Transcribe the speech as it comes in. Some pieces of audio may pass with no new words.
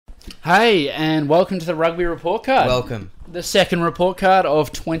Hey, and welcome to the Rugby Report Card. Welcome. The second report card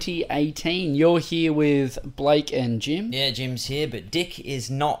of 2018. You're here with Blake and Jim. Yeah, Jim's here, but Dick is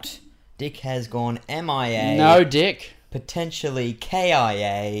not. Dick has gone MIA. No Dick. Potentially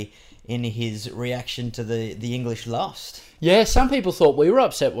KIA in his reaction to the English lost. Yeah, some people thought we were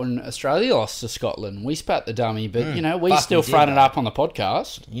upset when Australia lost to Scotland. We spat the dummy, but, we still fronted up on the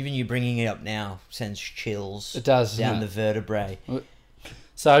podcast. Even you bringing it up now sends chills It does, down doesn't the vertebrae.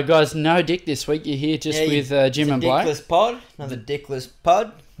 So, guys, no Dick this week. You're here just with Jim and Blake. Dickless pod. Another Dickless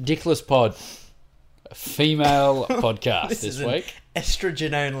pod. Dickless pod. A female podcast this week.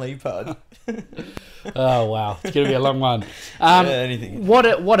 Estrogen-only pod. Oh, wow. It's going to be a long one. Anything. What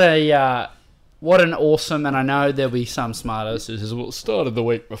an awesome, and I know there'll be some smarters who says, well, it started the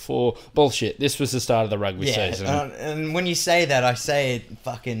week before. Bullshit. This was the start of the rugby season. And when you say that, I say it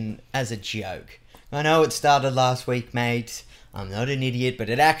fucking as a joke. I know it started last week, mate. I'm not an idiot, but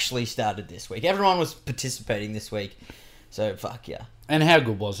it actually started this week. Everyone was participating this week. So, fuck yeah. And how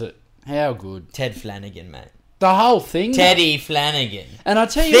good was it? How good? Ted Flanagan, mate. The whole thing. Teddy Flanagan. And I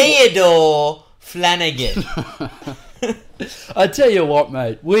tell you... Theodore Flanagan. I tell you what,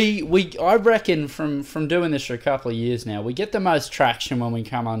 mate. I reckon from doing this for a couple of years now, we get the most traction when we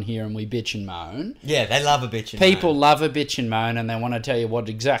come on here and we bitch and moan. Yeah, they love a bitch and People moan. love a bitch and moan, and they want to tell you what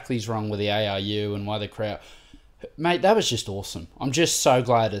exactly is wrong with the ARU and why the crowd... Mate, that was just awesome. I'm just so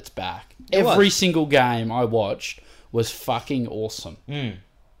glad it's back. Every single game I watched was fucking awesome.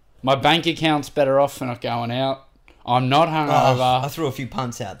 My bank account's better off for not going out. I'm not hungover. I threw a few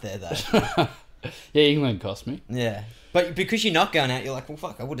punts out there, though. Yeah, England cost me. Yeah. But because you're not going out, you're like, well,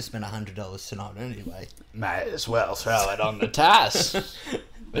 fuck, I would have spent $100 tonight anyway. May as well throw it on the tass.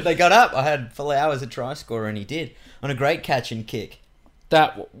 But they got up. I had Folau as a try scorer, and he did. On a great catch and kick.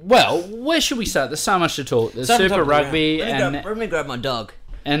 Where should we start? There's so much to talk. There's Super Rugby, Let me grab my dog.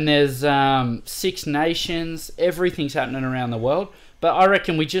 And there's Six Nations. Everything's happening around the world. But I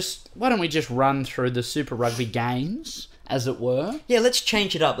reckon why don't we just run through the Super Rugby games, as it were? Yeah, let's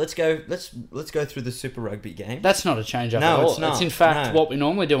change it up. Let's go through the Super Rugby game. That's not a change up No, at all. it's not. It's in fact No. what we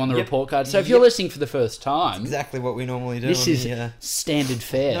normally do on the report card. So if you're listening for the first time, Exactly what we normally do. this is standard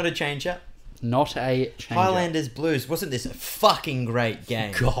fare. not a change up. Not a change up. Highlanders Blues. Wasn't this a fucking great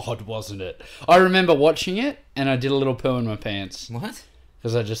game? God, wasn't it? I remember watching it, and I did a little poo in my pants. What?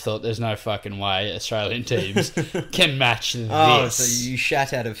 Because I just thought there's no fucking way Australian teams can match this. Oh, so you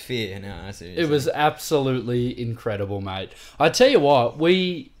shat out of fear. No, I see. It was absolutely incredible, mate. I tell you what,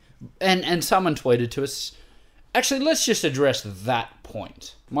 and someone tweeted to us. Actually, let's just address that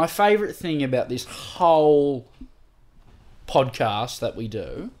point. My favourite thing about this whole podcast that we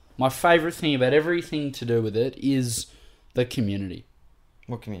do, my favourite thing about everything to do with it is the community.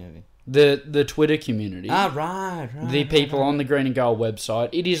 What community? The Twitter community. Right. The people on the Green and Gold website.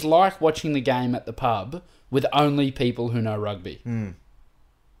 It is like watching the game at the pub with only people who know rugby.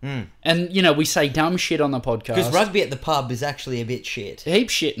 And, we say dumb shit on the podcast. Because rugby at the pub is actually a bit shit. Heap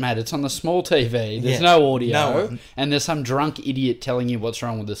shit, mate. It's on the small TV. There's Yeah. no audio. No. And there's some drunk idiot telling you what's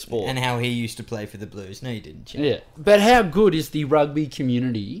wrong with the sport. And how he used to play for the Blues. No, you didn't. Jim. Yeah. But how good is the rugby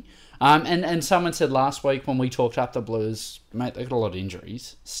community? And someone said last week when we talked up the Blues, mate, they got a lot of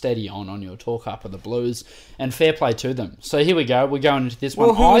injuries. Steady on your talk up of the Blues, and fair play to them. So here we go. We're going into this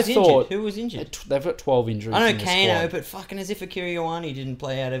one. Who was injured? They've got 12 injuries. I in know the Kano, squad. but fucking as if Akira Ioane didn't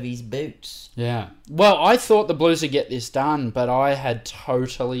play out of his boots. Yeah. Well, I thought the Blues would get this done, but I had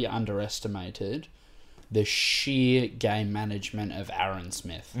totally underestimated the sheer game management of Aaron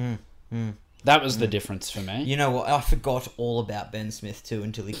Smith. That was the difference for me. You know what? I forgot all about Ben Smith too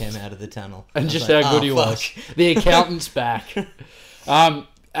until he came out of the tunnel. And just how good he was. The accountant's back.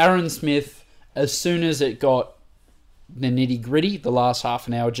 Aaron Smith, as soon as it got the nitty-gritty, the last half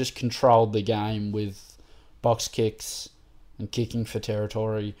an hour, just controlled the game with box kicks and kicking for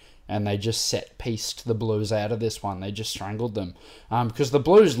territory, and they just set-pieced the Blues out of this one. They just strangled them. Because the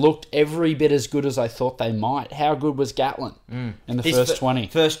Blues looked every bit as good as I thought they might. How good was Gatlin in the first 20?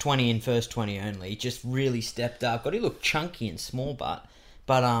 First 20 and first 20 only. He just really stepped up. God, he looked chunky and small, but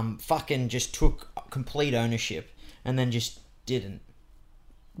fucking just took complete ownership and then just didn't.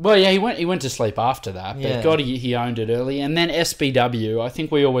 Well, yeah, he went to sleep after that, but Yeah. God, he owned it early. And then SBW, I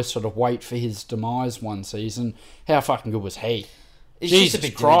think we always sort of wait for his demise one season. How fucking good was he? It's Jesus just a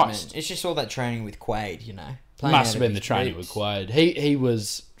bit Christ. man. It's just all that training with Quaid, Must playing out have of been the his training boots. with Quaid. He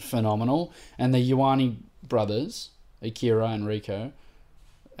was phenomenal. And the Ioane brothers, Akira and Rico,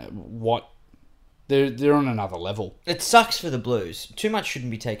 they're on another level. It sucks for the Blues. Too much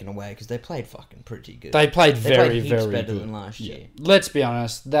shouldn't be taken away because they played fucking pretty good. They played very, heaps very better good. than last year. Let's be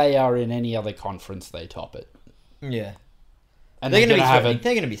honest, they are in any other conference, they top it. Yeah. And They're going to be gonna have threatening.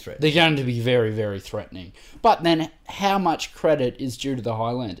 They're going to be threatening. They're going to be very, very threatening. But then how much credit is due to the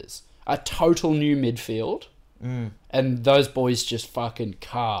Highlanders? A total new midfield. And those boys just fucking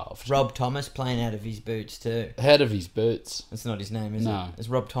carved. Rob Thomas playing out of his boots too. Ahead of his boots. That's not his name, is No. it? It's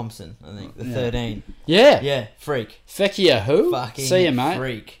Rob Thompson, I think. The 13. Yeah. Yeah, freak. Fecchia who? Fucking See ya, mate.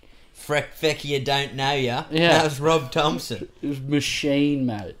 freak. Fecchia don't know ya. Yeah. That was Rob Thompson. It was machine,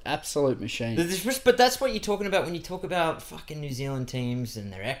 mate. Absolute machine. But that's what you're talking about when you talk about fucking New Zealand teams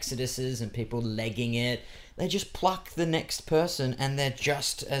and their exoduses and people legging it. They just pluck the next person and they're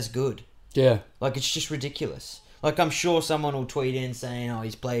just as good. Yeah. Like, it's just ridiculous. Like, I'm sure someone will tweet in saying, oh,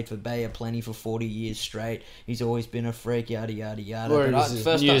 he's played for Bayer plenty for 40 years straight. He's always been a freak, yada, yada, yada. Or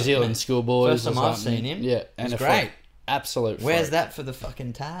But New Zealand schoolboys. First time I've seen him. Yeah. It's great. Absolute freak. Where's that for the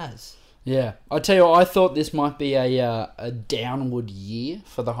fucking Taz? Yeah. I tell you what, I thought this might be a downward year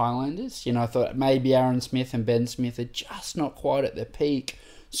for the Highlanders. You know, I thought maybe Aaron Smith and Ben Smith are just not quite at their peak.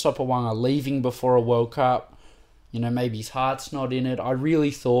 Sopawanga leaving before a World Cup. You know, maybe his heart's not in it. I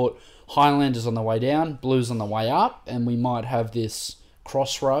really thought Highlanders on the way down, Blues on the way up, and we might have this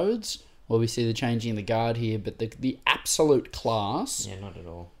crossroads where we see the changing of the guard here, but the absolute class Yeah, not at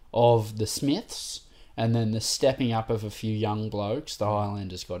all. of the Smiths and then the stepping up of a few young blokes, the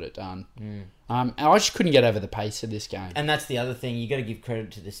Highlanders got it done. And I just couldn't get over the pace of this game. And that's the other thing. You got to give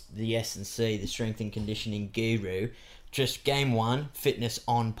credit to the S&C, the strength and conditioning guru. Just game one, fitness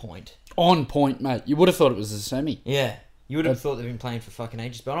on point. On point, mate. You would have thought it was a semi. Yeah. You would have thought they've been playing for fucking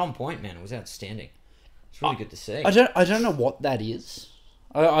ages, but on point, man. It was outstanding. It's really good to see. I don't know what that is.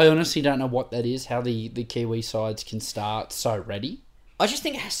 I honestly don't know what that is, how the Kiwi sides can start so ready. I just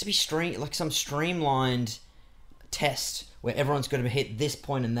think it has to be some streamlined test where everyone's got to hit this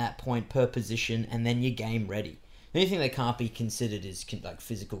point and that point per position, and then you're game ready. The only thing that can't be considered is like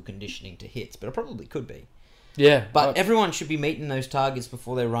physical conditioning to hits, but it probably could be. Yeah. But everyone should be meeting those targets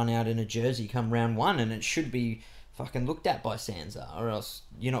before they run out in a jersey come round one, and it should be fucking looked at by Sansa, or else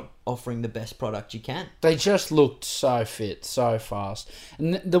you're not offering the best product you can. They just looked so fit, so fast.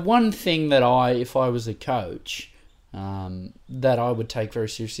 And the one thing that if I was a coach, that I would take very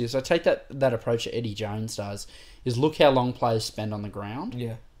seriously is I take that approach that Eddie Jones does, is look how long players spend on the ground.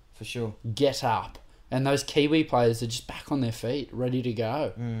 Yeah, for sure. Get up. And those Kiwi players are just back on their feet, ready to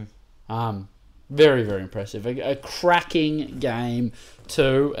go. Very, very impressive. A cracking game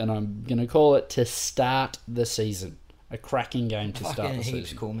and I'm going to call it to start the season. A cracking game to start the heaps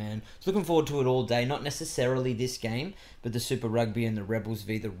season. Cool, man. Looking forward to it all day. Not necessarily this game, but the Super Rugby and the Rebels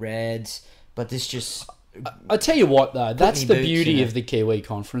v the Reds. But this just... I tell you what, though, that's the boots, beauty of the Kiwi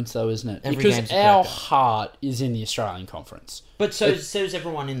Conference, though, isn't it? Every Because game's a our cracker. heart is in the Australian Conference. But so's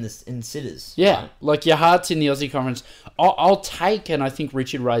everyone in Sitters. Yeah, right? like your heart's in the Aussie Conference. I'll take, and I think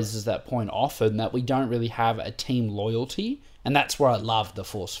Richard raises that point often, that we don't really have a team loyalty, and that's where I love the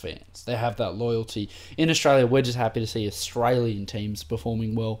Force fans. They have that loyalty. In Australia, we're just happy to see Australian teams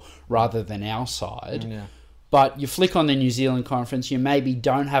performing well rather than our side. Yeah. But you flick on the New Zealand Conference, you maybe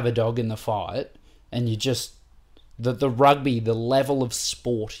don't have a dog in the fight, and you just... The rugby, the level of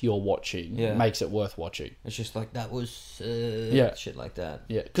sport you're watching makes it worth watching. It's just like, that was... shit like that.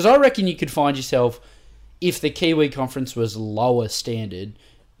 Yeah, because I reckon you could find yourself, if the Kiwi Conference was lower standard,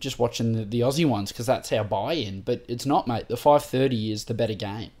 just watching the Aussie ones, because that's our buy-in. But it's not, mate. The 5:30 is the better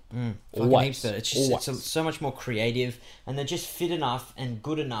game. Fucking heaps better. It's so much more creative, and they're just fit enough and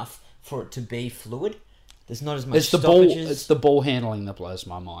good enough for it to be fluid. There's not as much stoppages. It's the ball handling that blows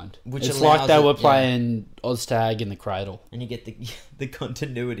my mind. Which it's allows like they it- were playing Oztag in the cradle. And you get the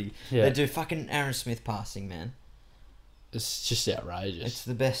continuity. Yeah. They do fucking Aaron Smith passing, man. It's just outrageous. It's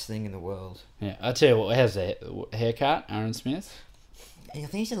the best thing in the world. Yeah, I tell you what, how's the haircut, Aaron Smith? I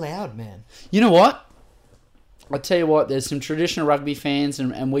think he's allowed, man. You know what? I tell you what, there's some traditional rugby fans,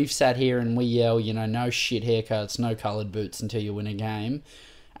 and we've sat here and we yell, no shit haircuts, no coloured boots until you win a game.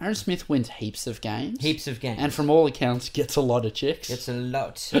 Aaron Smith wins heaps of games. Heaps of games. And from all accounts, gets a lot of chicks. Gets a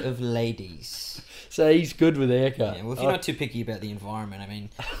lot of ladies. So he's good with haircut. Yeah, well, if you're not too picky about the environment, I mean,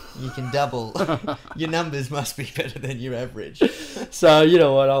 you can double. Your numbers must be better than your average. So, you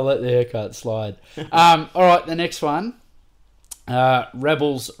know what, I'll let the haircut slide. All right, the next one.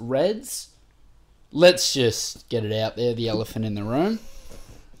 Rebels, Reds. Let's just get it out there, the elephant in the room.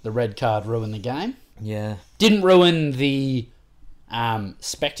 The red card ruined the game. Yeah. Didn't ruin the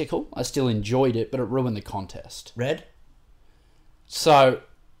spectacle. I still enjoyed it, but it ruined the contest. Red? So,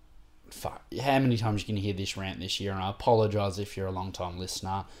 fuck, how many times you can hear this rant this year? And I apologise if you're a long-time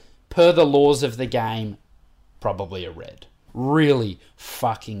listener. Per the laws of the game, probably a red. Really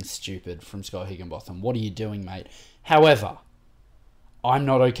fucking stupid from Scott Higginbotham. What are you doing, mate? However, I'm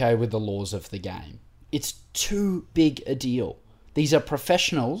not okay with the laws of the game. It's too big a deal. These are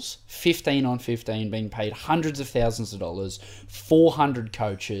professionals, 15 on 15, being paid hundreds of thousands of dollars, 400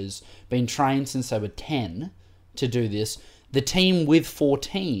 coaches, been trained since they were 10 to do this. The team with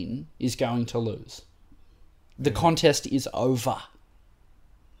 14 is going to lose. The contest is over.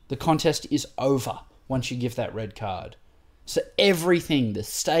 The contest is over once you give that red card. So everything, the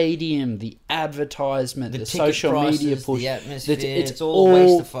stadium, the advertisement, the social prices, media push, the atmosphere, it's all a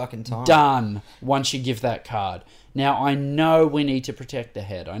waste of fucking time. Done once you give that card. Now, I know we need to protect the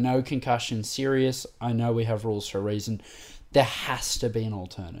head. I know concussion's serious. I know we have rules for a reason. There has to be an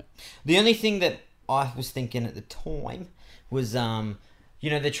alternate. The only thing that I was thinking at the time was,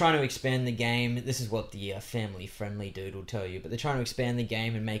 they're trying to expand the game. This is what the family-friendly dude will tell you, but they're trying to expand the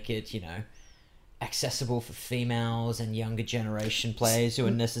game and make it, accessible for females and younger generation players who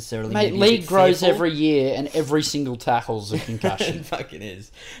are necessarily... Mate, league grows every year and every single tackle's a concussion. It fucking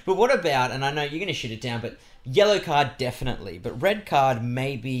is. But what about, and I know you're going to shit it down, but yellow card definitely, but red card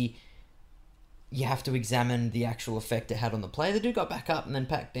maybe you have to examine the actual effect it had on the player. The dude got back up and then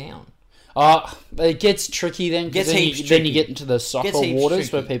back down. It gets tricky then, because then you get into the soccer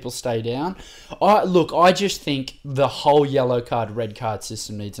waters where people stay down. I just think the whole yellow card, red card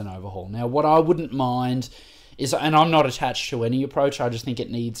system needs an overhaul. Now, what I wouldn't mind is, and I'm not attached to any approach, I just think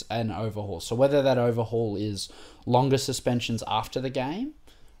it needs an overhaul. So whether that overhaul is longer suspensions after the game,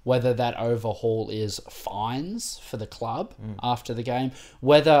 whether that overhaul is fines for the club after the game,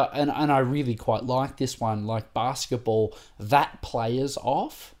 whether, and I really quite like this one, like basketball, that player's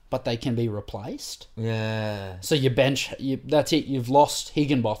off, but they can be replaced. Yeah. So your bench, that's it. You've lost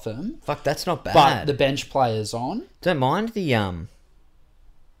Higginbotham. Fuck, that's not bad. But the bench player's on. Don't mind the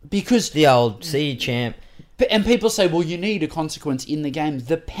because the old sea champ. And people say, well, you need a consequence in the game.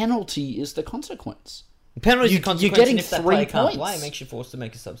 The penalty is the consequence. The penalty is the consequence. You're getting if that 3 player points. Can't play, it makes you forced to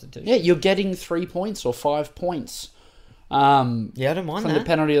make a substitution. Yeah, you're getting 3 points or 5 points. I don't mind from that. the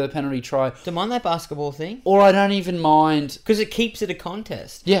penalty or the penalty try. Don't mind that basketball thing. Or I don't even mind... Because it keeps it a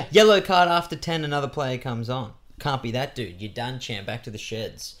contest. Yeah. Yellow card after 10, another player comes on. Can't be that dude. You're done, champ. Back to the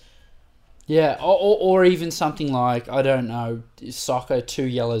sheds. Yeah, or even something like, I don't know, soccer, 2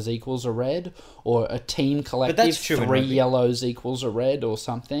 yellows equals a red, or a team collective, But that's true 3 yellows equals a red or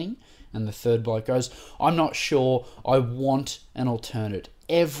something, and the third bloke goes. I'm not sure. I want an alternate.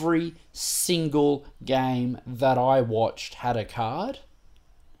 Every single game that I watched had a card,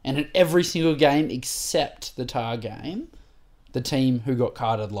 and in every single game except the Tar game, the team who got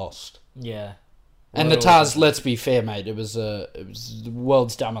carded lost. Yeah. And the Tars, let's be fair, mate, it was the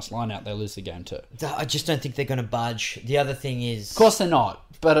world's dumbest line out. They lose the game too. I just don't think they're going to budge. The other thing is... Of course they're not,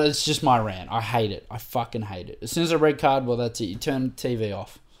 but it's just my rant. I hate it. I fucking hate it. As soon as a red card, well, that's it. You turn the TV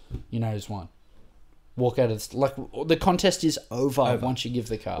off. You know who's won. Walk out of... Like, the contest is over once you give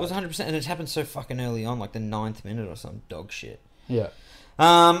the card. It was 100%, and it happened so fucking early on, like the 9th minute or some dog shit. Yeah.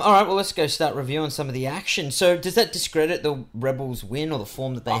 All right, well, let's go start reviewing some of the action. So, does that discredit the Rebels' win or the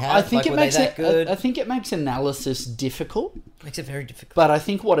form that they had? I think like, it makes that good? I think it makes analysis difficult. Makes it very difficult. But I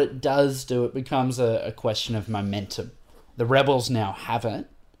think what it does do, it becomes a question of momentum. The Rebels now have it.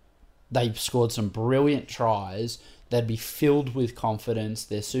 They've scored some brilliant tries. They'd be filled with confidence.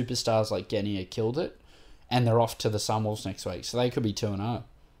 Their superstars like Genia killed it, and they're off to the Sunwolves next week, so they could be 2-0.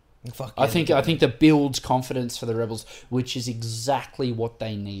 Fuck I think that builds confidence for the Rebels, which is exactly what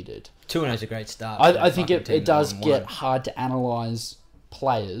they needed. 2-0 is a great start. I think it does get hard to analyse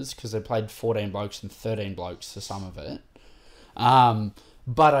players because they played 14 blokes and 13 blokes for some of it.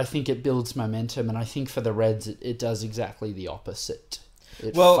 But I think it builds momentum, and I think for the Reds it does exactly the opposite.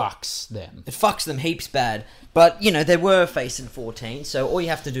 It fucks them. It fucks them heaps bad. But, they were facing 14, so all you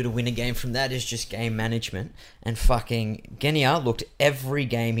have to do to win a game from that is just game management. And fucking Genia looked every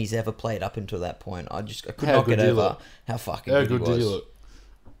game he's ever played up until that point. I could not get over how fucking good he was. How good did he look?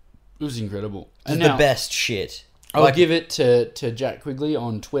 It was incredible. And the best shit. I'll give it to Jack Quigley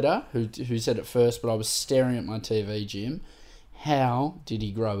on Twitter, who said it first, but I was staring at my TV, Jim. How did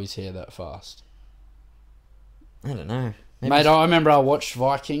he grow his hair that fast? I don't know. Mate, I remember I watched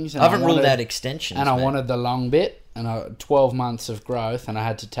Vikings. And I haven't ruled out extensions. And I wanted the long bit, and 12 months of growth, and I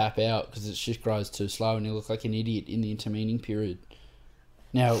had to tap out because it just grows too slow, and you look like an idiot in the intervening period.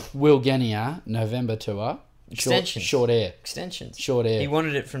 Now, Will Genia, November tour. Extensions. Short hair. Extensions. Short hair. He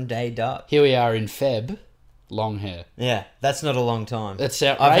wanted it from day dot. Here we are in Feb. Long hair. Yeah, that's not a long time. That's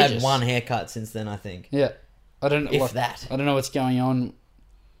outrageous. I've had one haircut since then, I think. Yeah. I don't know. That. I don't know what's going on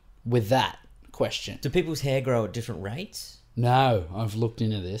with that question. Do people's hair grow at different rates? No, I've looked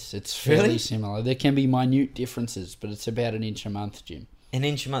into this. It's fairly similar. There can be minute differences, but it's about an inch a month, Jim. An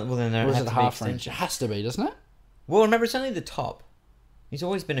inch a month? Well, then there or is has it to half be an inch? It has to be, doesn't it? Well, remember, it's only the top. He's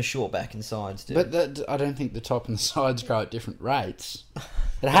always been a short back and sides, dude. But I don't think the top and the sides grow at different rates.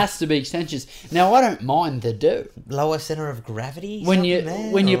 It has to be extensions. Now, I don't mind the do. Lower center of gravity? When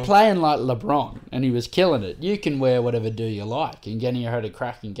you're playing like LeBron and he was killing it, you can wear whatever do you like and getting your head a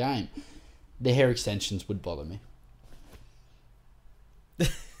cracking game. The hair extensions would bother me.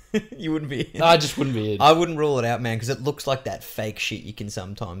 You wouldn't be. I just wouldn't be in. I wouldn't rule it out, man, because it looks like that fake shit you can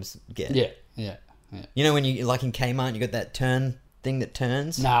sometimes get. Yeah. You know when you, like in Kmart, you got that turn thing that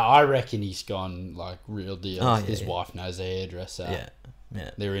turns? No, I reckon he's gone like real deal. Oh, yeah, His yeah. wife knows a hairdresser.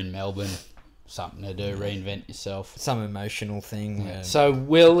 Yeah. They're in Melbourne. Something to do. Reinvent yourself. Some emotional thing. Yeah. So,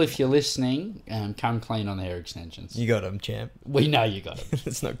 Will, if you're listening, come clean on the hair extensions. You got him, champ. We know you got it.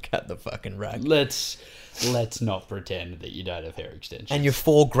 Let's not cut the fucking rug. Let's not pretend that you don't have hair extensions. And you're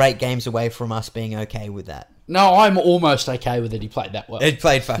 4 great games away from us being okay with that. No, I'm almost okay with it. He played that well. He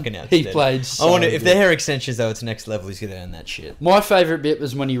played fucking out. He played so I wonder if good. the hair extensions though, it's next level. He's gonna earn that shit. My favourite bit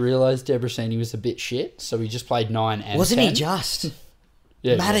was when he realised Debrasini was a bit shit, so he just played 9 and Wasn't 10. he just?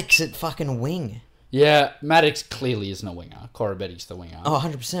 Yeah, Maddox at fucking wing. Yeah, Maddox clearly isn't a winger. Corabetti's the winger. Oh,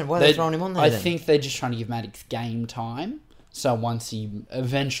 100%. Why are they throwing him on there I then? think they're just trying to give Maddox game time, so once he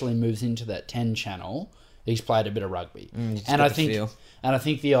eventually moves into that 10 channel, he's played a bit of rugby. he's and got I the think feel. and I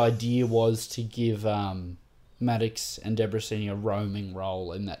think the idea was to give Maddox and Debrasini a roaming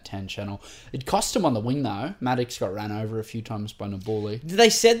role in that 10 channel. It cost him on the wing though. Maddox got ran over a few times by Nabuli. They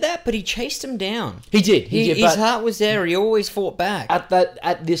said that, but he chased him down. He did. His but heart was there. He always fought back.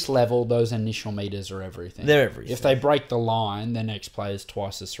 at this level, those initial meters are everything. They're everything. If they break the line, the next play is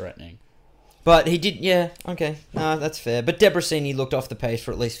twice as threatening. But he did, yeah, okay. No, that's fair. But Debrasini looked off the pace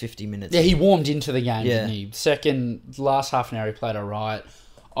for at least 50 minutes. Yeah, he warmed into the game, Yeah. didn't he? Last half an hour he played alright.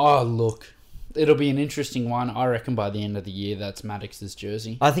 Oh, look. It'll be an interesting one. I reckon by the end of the year, that's Maddox's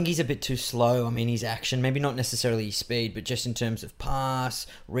jersey. I think he's a bit too slow. I mean, his action, maybe not necessarily his speed, but just in terms of pass,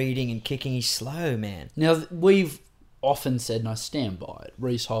 reading, and kicking, he's slow, man. Now, we've often said, and I stand by it,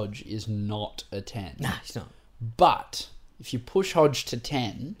 Reece Hodge is not a 10. Nah, he's not. But if you push Hodge to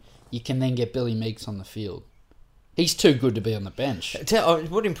 10, you can then get Billy Meeks on the field. He's too good to be on the bench.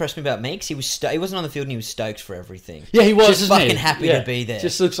 What impressed me about Meeks, he wasn't on the field and he was stoked for everything. Yeah, he was, just isn't he? fucking happy Yeah. to be there.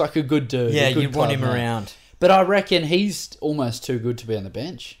 Just looks like a good dude. Yeah, a good you'd want him club mate. around. But I reckon he's almost too good to be on the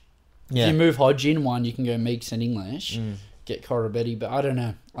bench. Yeah. If you move Hodge in one, you can go Meeks and English, get Corabetti, but I don't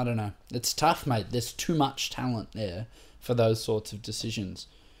know. It's tough, mate. There's too much talent there for those sorts of decisions.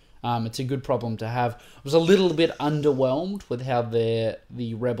 It's a good problem to have. I was a little bit underwhelmed with how the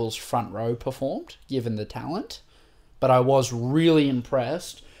Rebels front row performed, given the talent, but I was really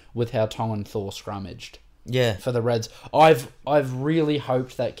impressed with how Tongan Thor scrummaged Yeah. for the Reds. I've really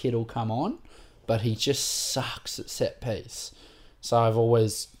hoped that kid will come on, but he just sucks at set piece. So I've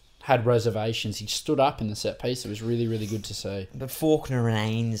always had reservations. He stood up in the set piece. It was really, really good to see. But Faulkner and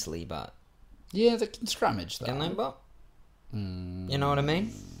Ainsley, but... Yeah, they can scrummage though. Can they, but? You know what I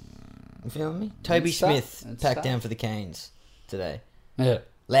mean? You feeling me? Toby It's tough. Smith It's packed tough. down for the Canes today. Yeah,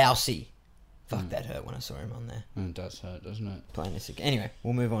 Lousy. Fuck, that hurt when I saw him on there. it does hurt, doesn't it? Playing a sick. Anyway,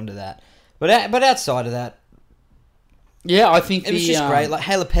 we'll move on to that. But outside of that, Yeah, I think it was just great. Like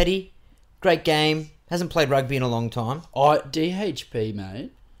Hayla Petty, great game. Hasn't played rugby in a long time. DHP,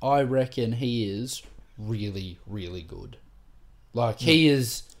 mate. I reckon he is really, really good. Like he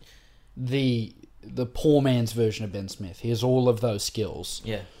is the poor man's version of Ben Smith. He has all of those skills.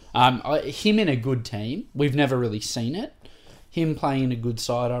 Yeah. Him in a good team, we've never really seen it. Him playing in a good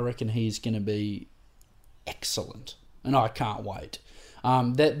side, I reckon he's going to be excellent, and I can't wait.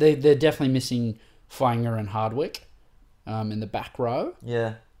 They're definitely missing Fanger and Hardwick in the back row.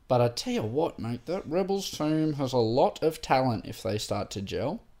 Yeah. But I tell you what, mate, that Rebels team has a lot of talent if they start to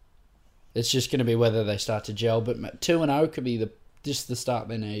gel. It's just going to be whether they start to gel. But 2-0 could be just the start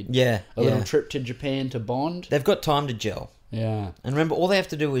they need. Yeah. A little trip to Japan to bond. They've got time to gel. Yeah. And remember, all they have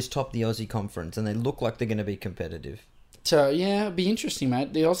to do is top the Aussie conference, and they look like they're going to be competitive. So, yeah, it'd be interesting,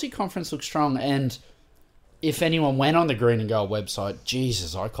 mate. The Aussie conference looks strong, and if anyone went on the Green and Gold website,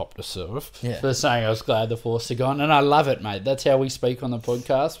 Jesus, I copped a serve for saying I was glad the Force are gone, and I love it, mate. That's how we speak on the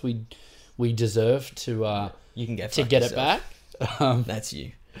podcast. We deserve to You can get it back. That's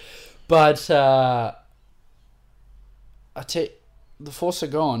you. But I tell you, the Force are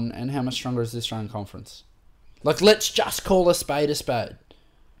gone, and how much stronger is this round conference? Like, let's just call a spade a spade.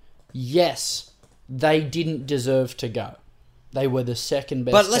 Yes, they didn't deserve to go. They were the second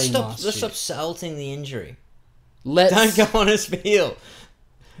best team last year. Let's stop salting the injury. Let's Don't go on a spiel.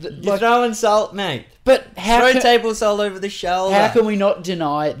 You're throwing salt, mate. But Throw table salt over the shoulder. how can we not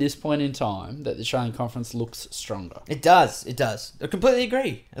deny at this point in time that the Australian Conference looks stronger? It does. It does. I completely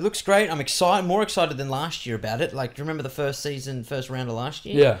agree. It looks great. I'm excited, more excited than last year about it. Like, do you remember the first round of last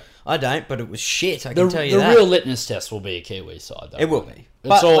year? Yeah. I don't, but it was shit. I can tell you the that. real litmus test will be a Kiwi side, though. It will be.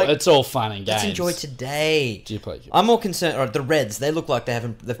 It's all fun and games. Let's enjoy today. Do you play? I'm more concerned. Right, the Reds, they look like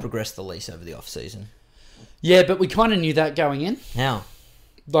they've progressed the least over the off season. Yeah, but we kind of knew that going in. How?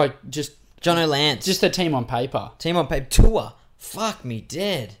 Like, just Jono Lance. a team on paper. Team on paper. Tour. Fuck me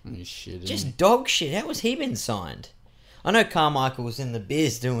dead. Oh, shit, Just dog shit. How has he been signed? I know Carmichael was in the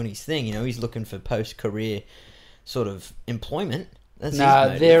biz doing his thing. You know, he's looking for post-career sort of employment. That's his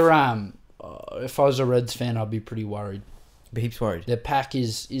motive. they're if I was a Reds fan, I'd be pretty worried. But he's worried. Their pack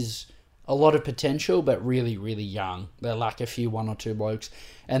is a lot of potential, but really, really young. They're like a few one or two blokes,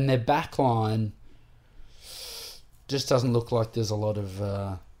 and their back line just doesn't look like there's a lot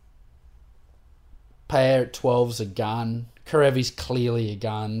of. Payer at 12's a gun. Karevi's clearly a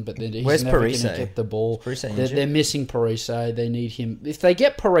gun, but then he's Where's never going Parise? to get the ball. Parise They're missing Parise. They need him. If they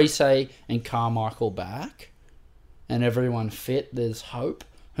get Parise and Carmichael back, and everyone fit, there's hope.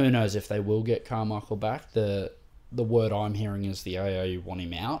 Who knows if they will get Carmichael back? The word I'm hearing is the AO want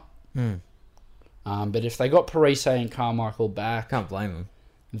him out. But if they got Parise and Carmichael back, Can't blame him.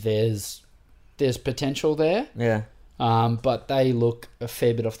 there's potential there. Yeah. But they look a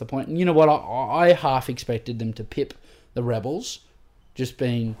fair bit off the point. And you know what? I half expected them to pip the Rebels, just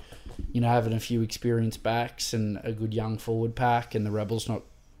being, having a few experienced backs and a good young forward pack, and the Rebels not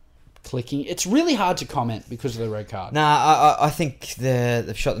clicking. It's really hard to comment because of the red card. Nah, I think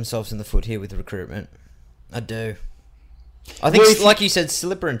they've shot themselves in the foot here with the recruitment. I do. I think, like you said,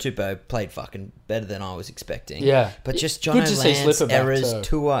 Slipper and Tupou played fucking better than I was expecting. Yeah. But just Good to Jono see Lance Slipper back errors, too.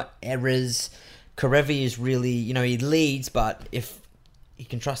 Tua errors. Karevi is really, he leads, but if you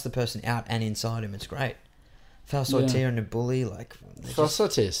can trust the person out and inside him, it's great. Falsortier and Nabulli,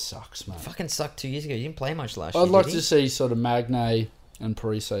 Falsortier sucks, mate. fucking sucked 2 years ago. He didn't play much last year. I'd like did to he? see sort of Magne and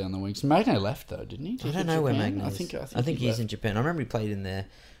Parise on the wings. Magne left though, didn't he? I don't know where Magne is. I think he's in Japan. I remember he played in there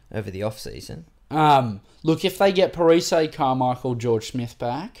over the off season. Look, if they get Parise, Carmichael, George Smith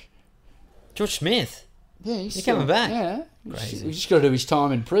back, George Smith. yeah, he's coming back. Yeah, Crazy. we just got to do his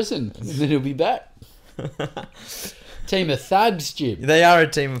time in prison, and then he'll be back. Team of thugs, Jim. They are a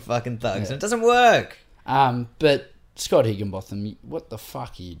team of fucking thugs, and it doesn't work. But Scott Higginbotham, what the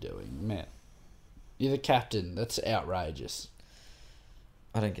fuck are you doing, man? You're the captain. That's outrageous.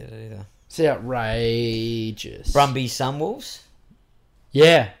 I don't get it either. It's outrageous. Brumbies, Sunwolves.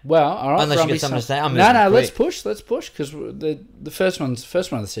 Yeah, well, all right. Unless you got Brumbies, something to say, I'm no, moving let's quick. push because the first one of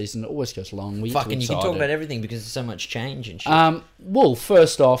the season always goes long. We Fucking, you can talk excited. about everything because there's so much change and shit. Well,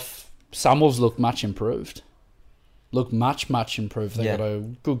 first off, Sunwolves look much improved. Look much improved. They Yeah. got a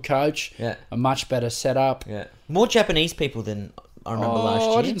good coach. Yeah. A much better setup. Yeah, more Japanese people than I remember last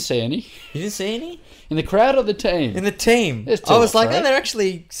year. I didn't see any You didn't see any in the crowd or the team. in the team. There's two I was or like, three. no, they're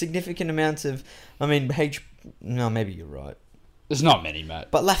actually significant amounts of. I mean, No, maybe you're right. There's not many, mate.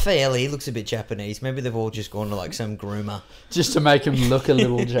 But Lafayette, he looks a bit Japanese. Maybe they've all just gone to like some groomer. Just to make him look a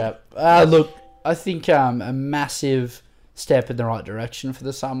little Jap. Look, I think a massive step in the right direction for the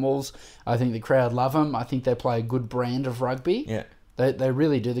Sunwolves. I think the crowd love them. I think they play a good brand of rugby. Yeah. They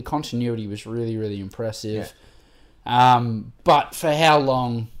really do. The continuity was really, really impressive. But for how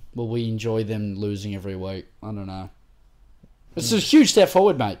long will we enjoy them losing every week? I don't know. It's a huge step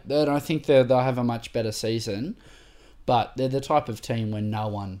forward, mate. And I think they'll have a much better season. But they're the type of team where no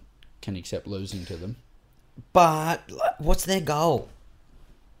one can accept losing to them. But what's their goal?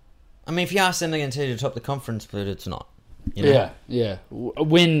 I mean, if you ask them, they're going to tell you to top the conference, but it's not. You know? Yeah.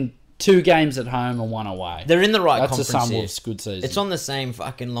 Win 2 games at home and 1 away. They're in the right That's conference a here. Sunwolves good season. It's on the same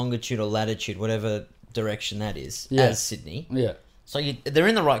fucking longitude or latitude, whatever direction that is, Yeah. as Sydney. Yeah. So they're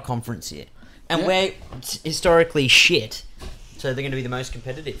in the right conference here. And Yeah. we're historically shit. So they're going to be the most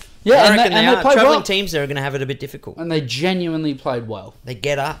competitive. Yeah, I and reckon they they are. play Travelling well. teams there are going to have it a bit difficult. And they genuinely played well. They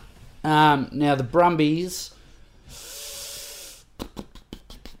get up. Now, the Brumbies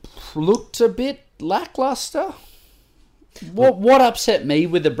looked a bit lackluster. What upset me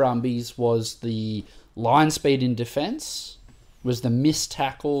with the Brumbies was the line speed in defence, was the missed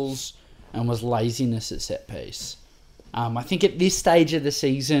tackles, and was laziness at set piece. I think at this stage of the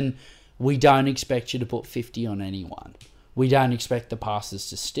season, we don't expect you to put 50 on anyone. We don't expect the passes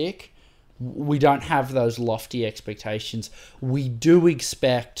to stick. We don't have those lofty expectations. We do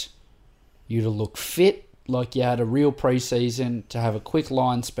expect you to look fit, like you had a real preseason, to have a quick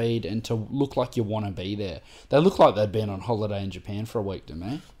line speed, and to look like you want to be there. They look like they'd been on holiday in Japan for a week to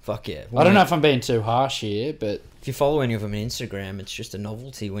me. Fuck yeah. I don't know if I'm being too harsh here, but If you follow any of them on Instagram, it's just a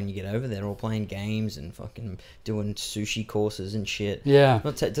novelty when you get over there, all playing games and fucking doing sushi courses and shit. yeah.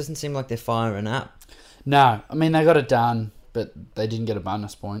 It doesn't seem like they're firing up. No, I mean, they got it done, but they didn't get a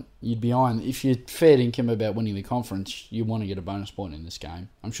bonus point. You'd be eyeing, if you're fair income about winning the conference, you want to get a bonus point in this game.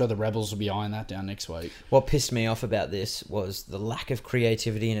 I'm sure the Rebels will be eyeing that down next week. What pissed me off about this was the lack of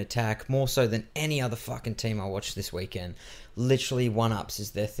creativity in attack, more so than any other fucking team I watched this weekend. Literally, one-ups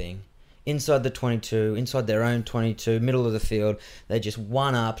is their thing. Inside the 22, inside their own 22, middle of the field, they just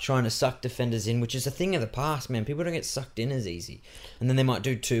one-up, trying to suck defenders in, which is a thing of the past, man. People don't get sucked in as easy. And then they might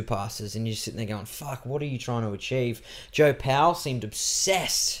do 2 passes, and you're sitting there going, fuck, what are you trying to achieve? Joe Powell seemed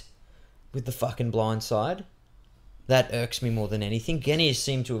obsessed with the fucking blind side. That irks me more than anything. Genny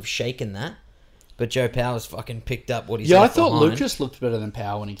seemed to have shaken that. But Joe Powell's fucking picked up what he's Yeah, I left thought behind. Lucas looked better than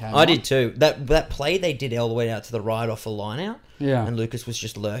Powell when he came I on. did too. That play they did all the way out to the right off a line out, Yeah. and Lucas was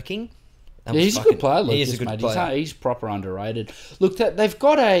just lurking. That Yeah, was he's a fucking- good player, Lucas, He is a good mate. player. He's proper underrated. Look, they've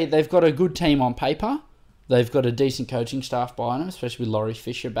got a good team on paper. They've got a decent coaching staff behind them, especially with Laurie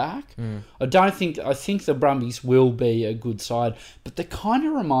Fisher back. I think the Brumbies will be a good side, but that kind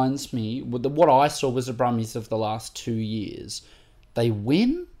of reminds me, what I saw was the Brumbies of the last 2 years. They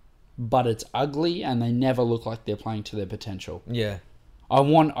win, but it's ugly, and they never look like they're playing to their potential. Yeah.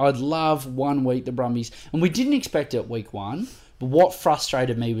 I'd love 1 week the Brumbies, and we didn't expect it week 1. But what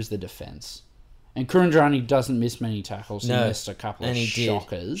frustrated me was the defence. And Kurandrani doesn't miss many tackles. He missed a couple of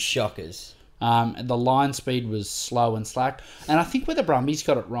shockers. Shockers. And the line speed was slow and slack. And I think where the Brumbies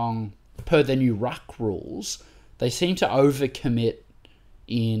got it wrong, per the new ruck rules, they seem to overcommit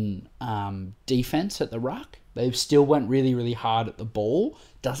in defence at the ruck. They still went really, really hard at the ball.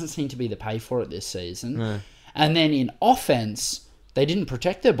 Doesn't seem to be the pay for it this season. No. And then in offence, they didn't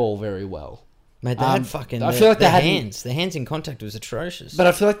protect their ball very well. Mate, they had fucking... I feel like they hadn't- hands. Their hands in contact was atrocious. But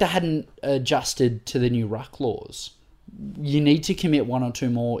I feel like they hadn't adjusted to the new ruck laws. You need to commit 1 or 2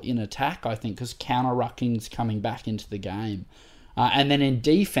 more in attack, I think, because counter-rucking's coming back into the game. And then in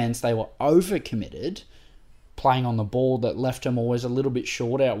defence, they were overcommitted, playing on the ball that left them always a little bit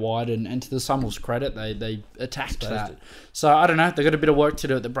short out wide. And to the Summers' credit, they attacked that. So, I don't know. They've got a bit of work to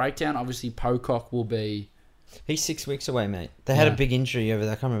do at the breakdown. Obviously, Pocock will be... He's 6 weeks away, mate. They had a big injury over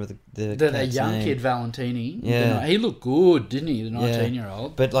there. I can't remember the cat's young name. kid, Valentini. Yeah. He looked good, didn't he? The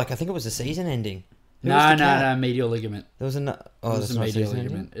 19-year-old. But, like, I think it was a season ending. Who No, was the cat? medial ligament. There was a... It Oh, was that's a not medial season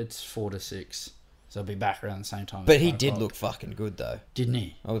ending? ligament. It's 4 to 6. So he'll be back around the same time. But as he Pocock. did look fucking good, though. Didn't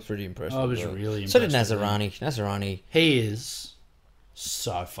he? I was pretty impressed. I with was him. really So did impressed with Nazarani. Nazarani. He is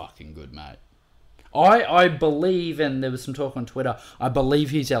so fucking good, mate. I believe, and there was some talk on Twitter, I believe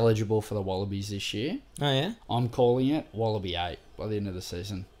he's eligible for the Wallabies this year. Oh, yeah? I'm calling it Wallaby 8 by the end of the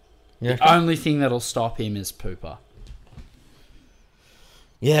season. Yeah. The only thing that'll stop him is Pooper.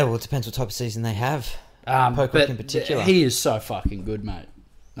 Yeah, well, it depends what type of season they have. Pocock but in particular. He is so fucking good, mate.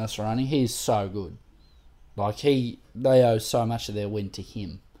 That's right. He is so good. Like, they owe so much of their win to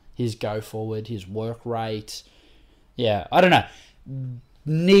him. His go forward, his work rate. Yeah, I don't know.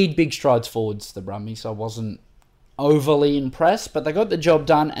 Need big strides forwards, the Brumbies. I wasn't overly impressed, but they got the job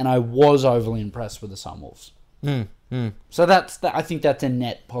done, and I was overly impressed with the Sunwolves. So I think that's a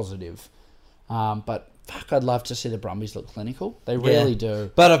net positive. But fuck, I'd love to see the Brumbies look clinical. They really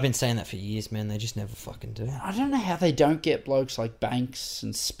do. But I've been saying that for years, man. They just never fucking do. I don't know how they don't get blokes like Banks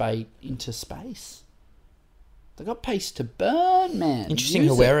and Spate into space. They got pace to burn, man. Interesting,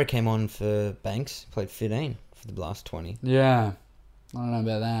 Use it. Herrera came on for Banks. Played 15 for the last 20. Yeah. I don't know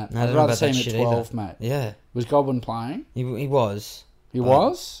about that. No, I I'd don't know rather about see that him at shit 12, either. mate. Yeah. Was Godwin playing? He was. He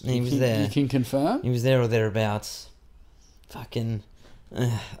was? He You was can- there. You can confirm? He was there or thereabouts. Fucking...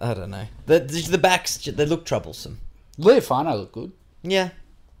 I don't know. The backs, they look troublesome. Leofano looked good. Yeah.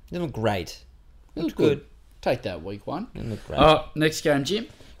 They look great. He looked good. Take that week 1. They look great. Oh, next game, Jim.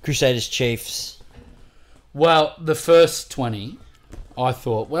 Crusaders Chiefs. Well, the first 20, I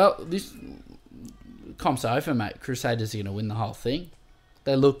thought, well, this comp's over, mate. Crusaders are going to win the whole thing.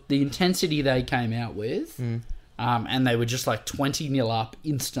 The intensity they came out with, and they were just like 20-0 up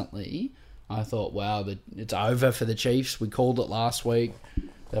instantly. I thought, wow, it's over for the Chiefs. We called it last week.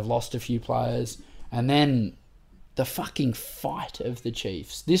 They've lost a few players. And then the fucking fight of the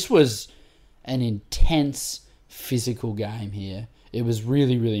Chiefs. This was an intense physical game here. It was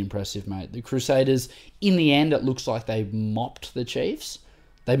really, really impressive, mate. The Crusaders, in the end, it looks like they mopped the Chiefs.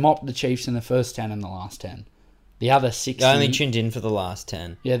 They mopped the Chiefs in the first 10 and the last 10. The other 60... I only tuned in for the last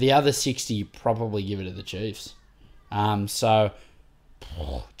 10. Yeah, the other 60 probably give it to the Chiefs. So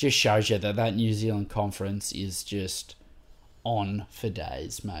just shows you that New Zealand conference is just on for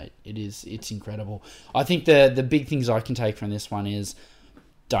days, mate. It's incredible. I think the big things I can take from this one is,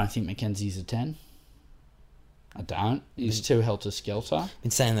 don't think Mackenzie's a 10. I don't. He's too helter-skelter.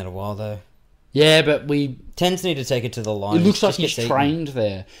 Been saying that a while, though. Yeah, but 10s need to take it to the line. It looks like Just he's trained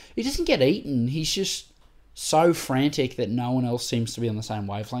there. He doesn't get eaten. He's just so frantic that no one else seems to be on the same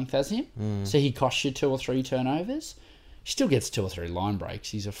wavelength as him. So he costs you 2 or 3 turnovers. He still gets 2 or 3 line breaks.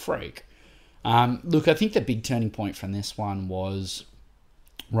 He's a freak. Look, I think the big turning point from this one was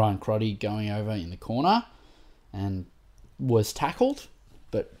Ryan Crotty going over in the corner and was tackled,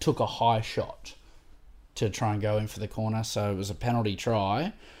 but took a high shot to try and go in for the corner. So it was a penalty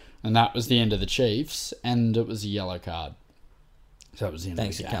try, and that was the end of the Chiefs, and it was a yellow card. So it was the end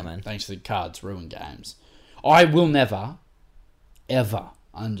Thanks of the for game. coming. Thanks for the cards, ruin games. I will never, ever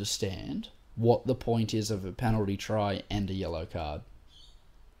understand what the point is of a penalty try and a yellow card.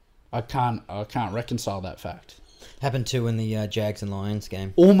 I can't reconcile that fact. Happened too in the Jags and Lions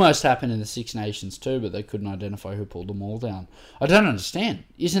game. Almost happened in the Six Nations too, but they couldn't identify who pulled them all down. I don't understand.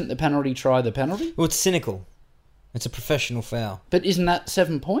 Isn't the penalty try the penalty? Well, it's cynical. It's a professional foul. But isn't that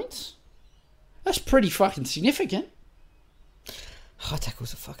 7 points? That's pretty fucking significant. High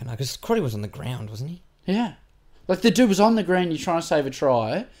tackles are fucking hard. Because Crotty was on the ground, wasn't he? Yeah. Like, the dude was on the ground, you're trying to save a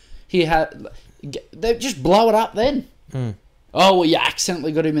try. They just blow it up then. Oh, well, you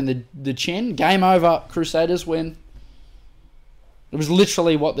accidentally got him in the chin. Game over. Crusaders win. It was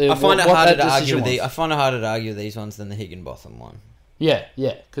literally what the... I find it harder to argue with these ones than the Higginbotham one. Yeah,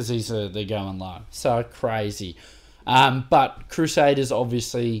 because they're going low. So crazy. But Crusaders,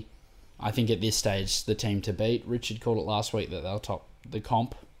 obviously, I think at this stage, the team to beat. Richard called it last week that they'll top the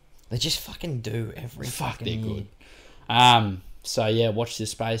comp. They just fucking do every fucking they're year. good. So, yeah, watch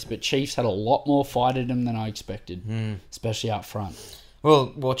this space. But Chiefs had a lot more fight in them than I expected, especially up front.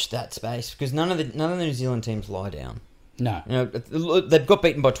 Well, watch that space, because none of the New Zealand teams lie down. No. You know, they've got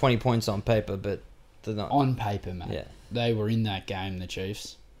beaten by 20 points on paper, but they're not. On paper, mate. Yeah. They were in that game, the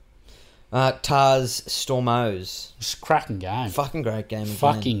Chiefs. Tars Stormos. It's a cracking game. Fucking great game again.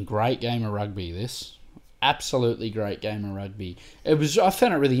 Fucking great game of rugby, this. Absolutely great game of rugby. I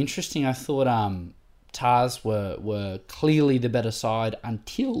found it really interesting. I thought Tars were clearly the better side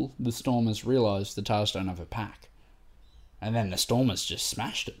until the Stormers realised the Tars don't have a pack. And then the Stormers just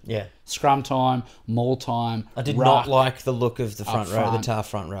smashed it. Yeah. Scrum time, maul time. I did ruck. not like the look of the front row, the front. Tar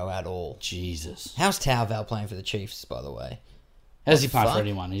front row at all. Jesus. How's Tauval playing for the Chiefs, by the way? How's he playing for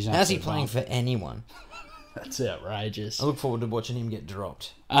anyone? How's he playing for anyone? That's outrageous. I look forward to watching him get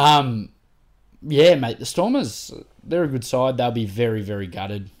dropped. Yeah, mate, the Stormers, they're a good side. They'll be very, very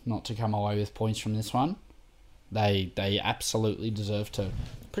gutted not to come away with points from this one. They absolutely deserve to.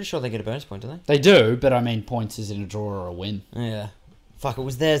 Pretty sure they get a bonus point, do they? They do, but I mean, points is in a draw or a win. Yeah. Fuck, it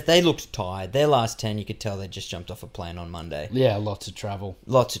was theirs. They looked tired. Their last 10, you could tell they just jumped off a plane on Monday. Yeah, lots of travel.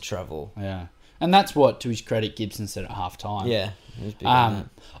 Lots of travel. Yeah. And that's what, to his credit, Gibson said at half time. Yeah. He was big on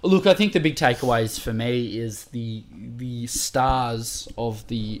that. Look, I think the big takeaways for me is the stars of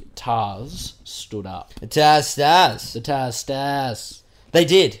the Tars stood up. The Tars Stars. The Tars stars. They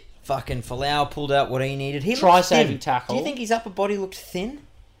did. Fucking Falau pulled out what he needed. He Try looked thin. saving tackle. Do you think his upper body looked thin?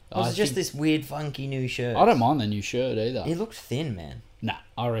 Or was I it just think- this weird, funky new shirt? I don't mind the new shirt either. He looked thin, man. Nah,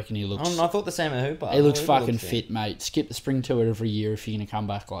 I reckon he looks... I thought the same at Hooper. He looks Hooper fucking looked thin. fit, mate. Skip the spring to it every year if you're going to come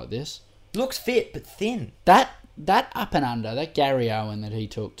back like this. Looks fit, but thin. That up and under, that Gary Owen that he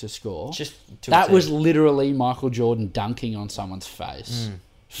took to score, Just to that a T. was literally Michael Jordan dunking on someone's face.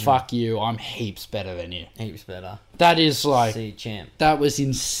 Fuck you, I'm heaps better than you. Heaps better. That is like... See, champ. That was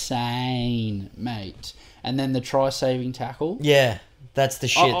insane, mate. And then the try-saving tackle. Yeah, that's the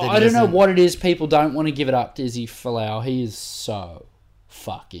shit. I don't know what it is. People don't want to give it up to Izzy Folau. He is so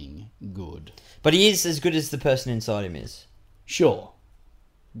fucking good. But he is as good as the person inside him is. Sure.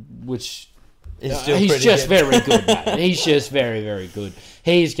 Which... It's still he's pretty just good. very good, mate. He's just very, very good.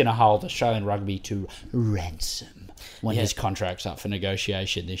 He's going to hold Australian rugby to ransom when his contract's up for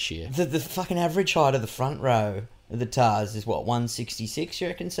negotiation this year. The fucking average height of the front row of the Tars is what, 166, you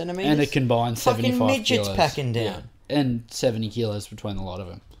reckon, centimetres? And a combined 75 fucking midgets kilos. packing down. Yeah. And 70 kilos between the lot of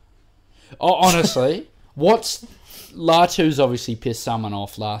them. Honestly, Latu's obviously pissed someone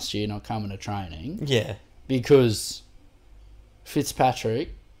off last year not coming to training Yeah. because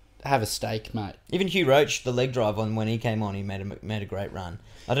Fitzpatrick... Have a steak, mate. Even Hugh Roach, the leg drive on when he came on, he made a great run.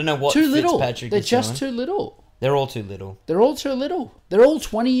 I don't know what Too little. Fitzpatrick They're is just doing. too little. They're all too little. They're all too little. They're all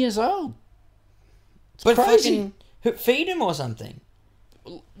 20 years old. But crazy. fucking feed him or something.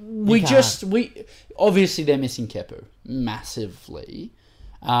 We obviously they're missing Kepu massively.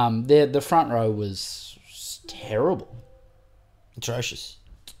 The front row was terrible. Atrocious.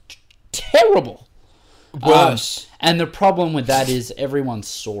 Terrible. Worse. And the problem with that is everyone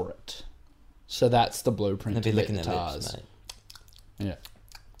saw it. So that's the blueprint They'll to be get licking the their Tars. lips, mate. Yeah.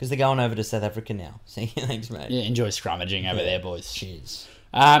 Because they're going over to South Africa now. See, thanks, mate. Yeah, enjoy scrummaging over there, boys. Cheers.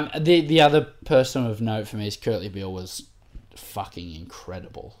 The other person of note for me is Kurtley Beale was fucking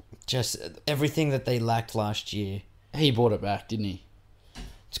incredible. Just everything that they lacked last year. He brought it back, didn't he?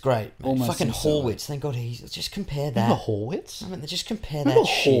 It's great. Mate. Almost Fucking instantly. Horwitz. Thank God he's... Just compare Remember that. Horwitz? I mean, just compare Remember that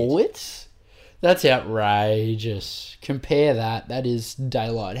shit. Horwitz? That's outrageous. Compare that. That is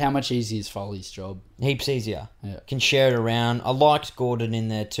daylight. How much easier is Foley's job? Heaps easier. Yeah. Can share it around. I liked Gordon in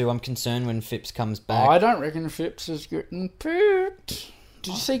there too. I'm concerned when Phipps comes back. I don't reckon Phipps is getting picked.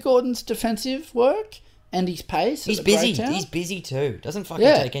 Did you see Gordon's defensive work and his pace? He's at busy. Greytown? He's busy too. Doesn't fucking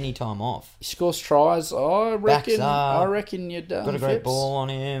Yeah. take any time off. He scores tries. I Backs reckon. up. I reckon you're done. Got a great Phipps. ball on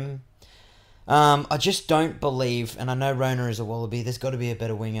him. I just don't believe, and I know Rona is a wallaby, there's got to be a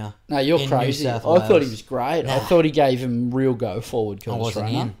better winger. No, you're in New crazy. I South thought he Wales. was great. I Nah. thought he gave him real go forward. I wasn't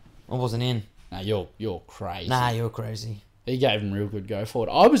in. I wasn't in. No, you're crazy. Nah, you're crazy. He gave him real good go forward.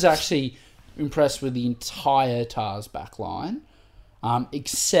 I was actually impressed with the entire Tars back line,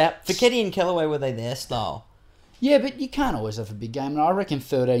 except Fiketti and Kellaway, were they their style? Yeah, but you can't always have a big game, and I reckon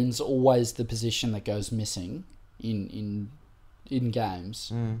 13's always the position that goes missing in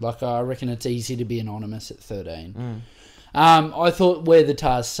games. Like, I reckon it's easy to be anonymous at 13. I thought where the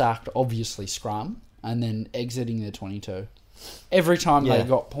Tars sucked, obviously scrum, and then exiting their 22. Every time Yeah. they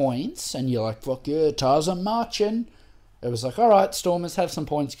got points, and you're like, fuck yeah, Tars are marching. It was like, all right, Stormers have some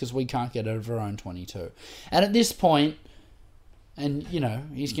points because we can't get over our own 22. And at this point, and, you know,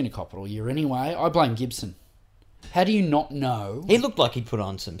 he's going to cop it all year anyway, I blame Gibson. How do you not know? He looked like he'd put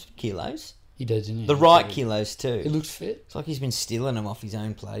on some kilos. He does, didn't he? The right kilos He too. looks fit. It's like he's been stealing them off his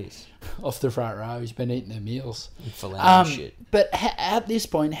own plays. Off the front row. He's been eating their meals. For loud shit. But at this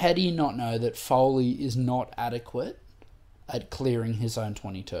point, how do you not know that Foley is not adequate at clearing his own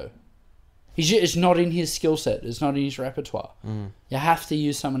 22? It's not in his skill set. It's not in his repertoire. You have to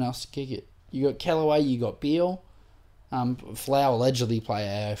use someone else to kick it. You got Kellaway, you got Beale. Flower allegedly play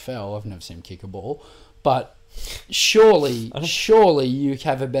AFL. I've never seen him kick a ball. But surely you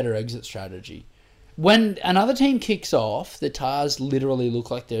have a better exit strategy. When another team kicks off, the Tars literally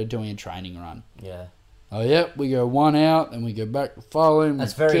look like they're doing a training run. Yeah. Oh, yeah, we go one out, then we go back to Foley. and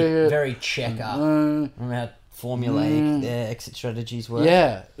That's we kick it. very checker. Uh, Remember how formulaic their exit strategies were?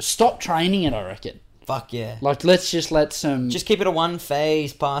 yeah. Stop training it, I reckon. Fuck yeah. Like, let's just let some... Just keep it a one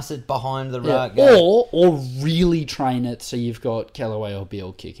phase, pass it behind the yeah. right guy. Or really train it so you've got Kellaway or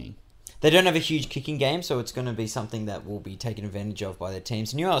Beale kicking. They don't have a huge kicking game, so it's going to be something that will be taken advantage of by their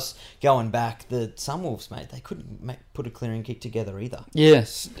teams. Newhouse, going back, the Sunwolves, mate, they couldn't put a clearing kick together either.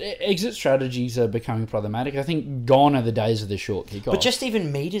 Yes. Exit strategies are becoming problematic. I think gone are the days of the short kickoff. But just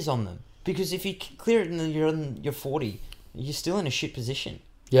even meters on them. Because if you clear it and you're on your 40, you're still in a shit position.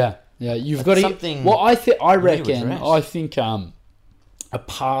 Yeah. Yeah, you've That's got to... something Well, I really to reckon... address. I think a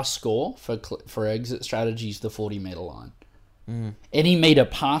pass score for exit strategy is the 40-metre line. Any metre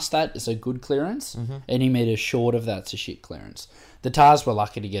past that is a good clearance. Any metre short of that's a shit clearance. The Tars were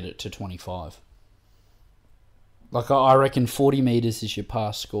lucky to get it to 25. Like, I reckon 40 metres is your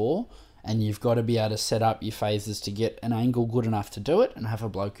pass score, and you've got to be able to set up your phases to get an angle good enough to do it and have a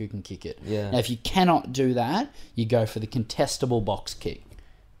bloke who can kick it. Yeah. Now, if you cannot do that, you go for the contestable box kick.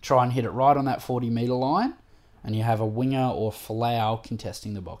 Try and hit it right on that 40-metre line, and you have a winger or Folau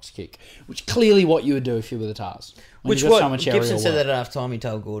contesting the box kick, which clearly what you would do if you were the Tars. When Which you've got what so much Gibson aerial said work. that at half time, he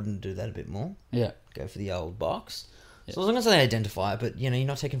told Gordon to do that a bit more. Yeah. Go for the old box. So as long as they identify it, but you know, you're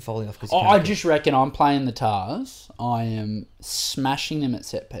not taking Foley off because I just reckon I'm playing the Tars. I am smashing them at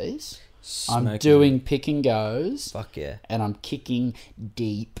set piece. I'm doing pick and goes. Fuck yeah. And I'm kicking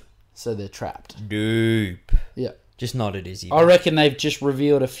deep so they're trapped. Deep. Yeah. Just not at Izzy. I reckon they've just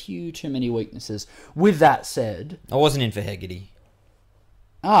revealed a few too many weaknesses. With that said... I wasn't in for Hegarty.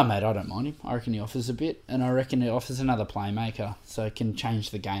 Mate, I don't mind him. I reckon he offers a bit, and I reckon he offers another playmaker, so he can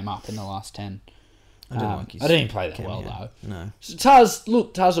change the game up in the last 10. I don't like his I didn't play that well, cameo. though. No. So Tars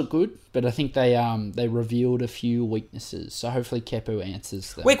look good, but I think they revealed a few weaknesses, so hopefully Kepu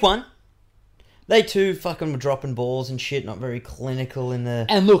answers them. Week one. They too fucking were dropping balls and shit, not very clinical in the...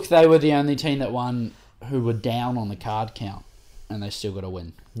 And look, they were the only team that won who were down on the card count, and they still got to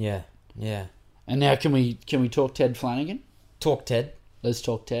win. Yeah, yeah. And now can we talk Ted Flanagan? Talk Ted. Let's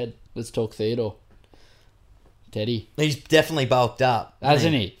talk Ted. Let's talk Theodore. Teddy. He's definitely bulked up.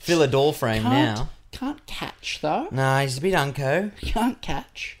 Hasn't he? Philadelphia frame now. Can't catch, though. No, he's a bit unco. Can't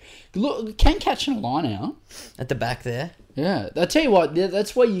catch. Look, can catch in a line out. At the back there. Yeah. I'll tell you what,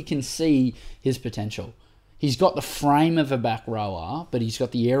 that's where you can see his potential. He's got the frame of a back rower, but he's got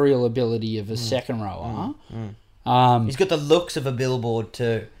the aerial ability of a second rower. He's got the looks of a billboard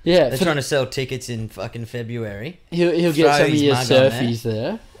too. Yeah, They're trying to sell tickets in fucking February. He'll get some of your surfies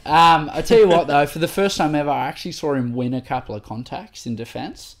there. I tell you what, though, for the first time ever, I actually saw him win a couple of contacts in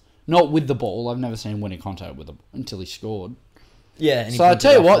defence. Not with the ball. I've never seen him win a contact with until he scored. Yeah. So I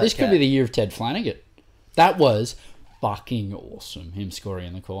tell you what, this could be the year of Ted Flanagan. That was fucking awesome, him scoring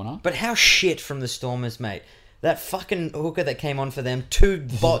in the corner. But how shit from the Stormers, mate. That fucking hooker that came on for them, 2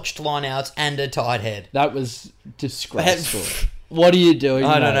 botched line-outs and a tight head. That was disgraceful. What are you doing,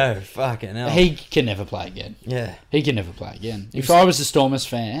 I don't know. Fucking hell. He can never play again. Yeah. He can never play again. If I was a Stormers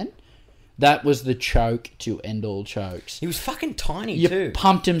fan, that was the choke to end all chokes. He was fucking tiny, You too.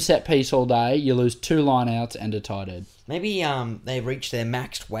 pumped him set piece all day, you lose 2 line-outs and a tight head. Maybe they reached their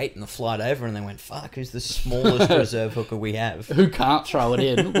maxed weight in the flight over and they went, fuck, who's the smallest reserve hooker we have? Who can't throw it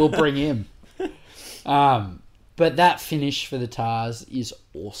in? We'll bring him. But that finish for the Tars is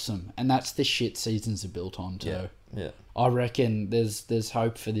awesome. And that's the shit seasons are built on too. Yeah. I reckon there's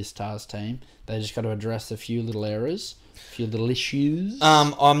hope for this Tars team. They just got to address a few little errors, a few little issues.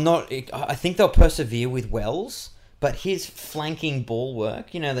 I think they'll persevere with Wells, but his flanking ball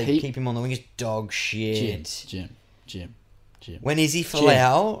work, they keep him on the wing, is dog shit. Jim. When Izzy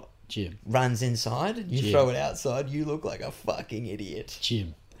Folau Jim. runs inside, you throw it outside, you look like a fucking idiot.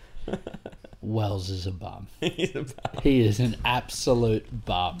 Jim. Wells is a bum. He's a bum. He is an absolute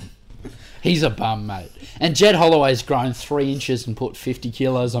bum. He's a bum, mate. And Jed Holloway's grown 3 inches and put 50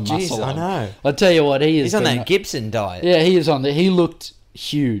 kilos of muscle Jeez, on. I know. I tell you what, He's on that Gibson diet. Yeah, he is on there. He looked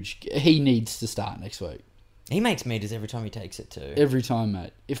huge. He needs to start next week. He makes meters every time he takes it too. Every time,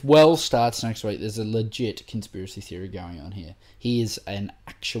 mate. If Wells starts next week, there's a legit conspiracy theory going on here. He is an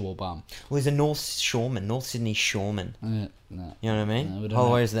actual bum. Well, he's a North Sydney shoreman. No. You know what I mean? No, we don't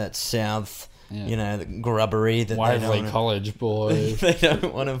Holloway's that south, the grubbery that Waverley College boy. they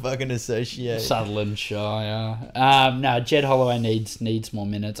don't want to fucking associate. Sutherland Shire. No, Jed Holloway needs more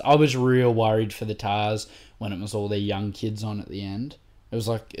minutes. I was real worried for the Tars when it was all their young kids on at the end. It was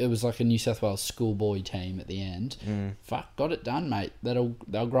like a New South Wales schoolboy team at the end. Fuck, got it done, mate. They'll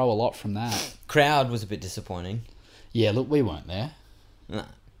grow a lot from that. Crowd was a bit disappointing. Yeah, look, we weren't there. No.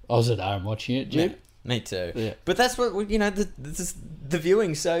 I was at home watching it, Jim. Yeah, me too. Yeah. But that's what the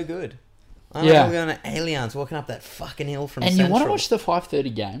viewing's so good. I Yeah. we're going to Allianz walking up that fucking hill from And Central. you want to watch the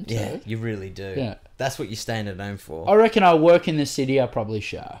 5:30 game too? Yeah, you really do. Yeah. That's what you're staying at home for. I reckon I work in the city. I probably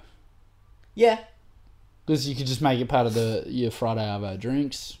show. Yeah. Because you could just make it part of your Friday Arvo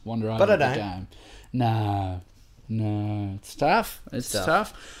drinks, wander over But I the don't. game. No, it's tough. It's tough.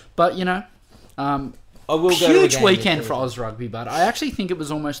 tough. But, I will go to a huge game weekend this for Oz Rugby, but I actually think it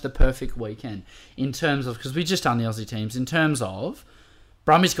was almost the perfect weekend in terms of, because we just done the Aussie teams, in terms of,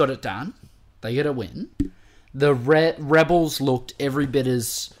 Brumbies got it done. They get a win. The Rebels looked every bit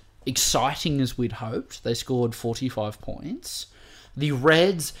as exciting as we'd hoped. They scored 45 points. The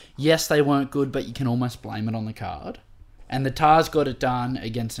Reds, yes, they weren't good, but you can almost blame it on the card. And the Tars got it done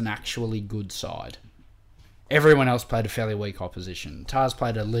against an actually good side. Everyone else played a fairly weak opposition. Tars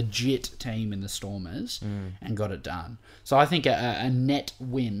played a legit team in the Stormers and got it done. So I think a net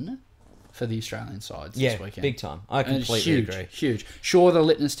win for the Australian sides this weekend. Big time. I And it's completely agree. Huge. Sure, the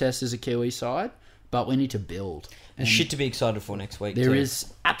litmus test is a Kiwi side, but we need to build. And shit to be excited for next week. There too.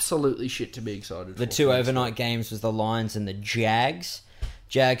 is absolutely shit to be excited for. The 2 overnight games was the Lions and the Jags.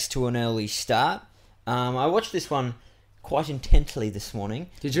 Jags to an early start. I watched this one quite intently this morning.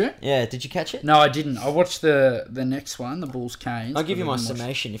 Did you? Yeah, did you catch it? No, I didn't. I watched the next one, the Bulls Canes. I'll give you my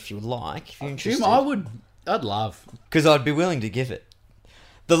summation if you like, if you're interested. Jim, I'd love. Because I'd be willing to give it.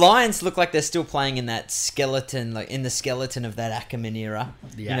 The Lions look like they're still playing in that skeleton, like in the skeleton of that Ackerman era.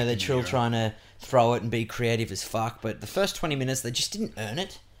 They're still trying to throw it and be creative as fuck, but the first 20 minutes, they just didn't earn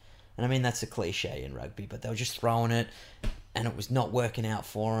it. And I mean, that's a cliche in rugby, but they were just throwing it, and it was not working out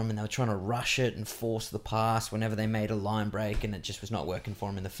for them, and they were trying to rush it and force the pass whenever they made a line break, and it just was not working for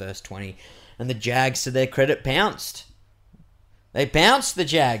them in the first 20. And the Jags, to their credit, pounced. They bounced the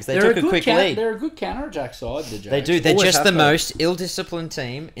Jags. They took a quick lead. They're a good counter-attack side, the Jags. They do. They're Always just have the been. most ill-disciplined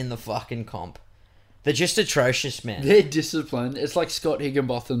team in the fucking comp. They're just atrocious, man. They're disciplined. It's like Scott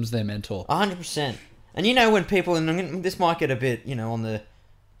Higginbotham's their mentor. 100%. And when people, and this might get a bit, on the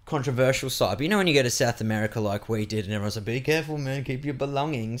controversial side, but when you go to South America like we did, and everyone's like, be careful, man, keep your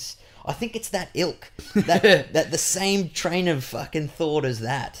belongings. I think it's that ilk. That the same train of fucking thought as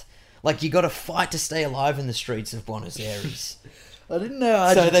that. Like, you got to fight to stay alive in the streets of Buenos Aires. I didn't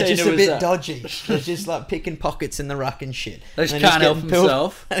know. So they're just a bit that. dodgy. They're just like picking pockets in the ruck and shit. They just And can't help getting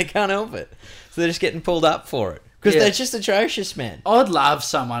themselves. They can't help it. So they're just getting pulled up for it. Because they're just atrocious, man. I'd love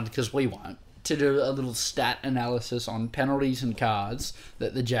someone, because we won't, to do a little stat analysis on penalties and cards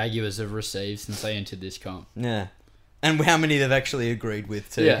that the Jaguars have received since they entered this comp. Yeah. And how many they've actually agreed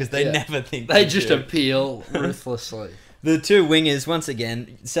with, too, Yeah, because they yeah. never think They just do. appeal ruthlessly. The two wingers, once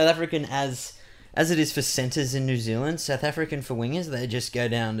again, South African as it is for centres in New Zealand, South African for wingers, they just go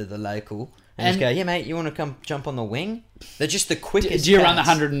down to the local and just go, yeah, mate, you want to come jump on the wing? They're just the quickest. Do you run the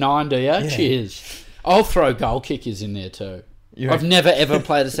cats. 109, do you? Yeah. Cheers. I'll throw goal kickers in there too. I've never ever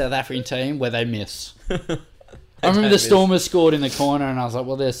played a South African team where they miss. I remember the Stormers scored in the corner and I was like,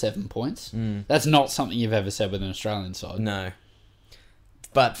 well, there's 7 points. That's not something you've ever said with an Australian side. No.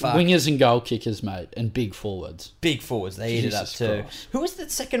 But fuck. Wingers and goal kickers, mate, and big forwards. Big forwards, they eat it up Jesus too. Christ. Who was that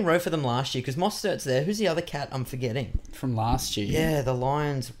second row for them last year? Because Mostert's there. Who's the other cat I'm forgetting? From last year. Yeah, the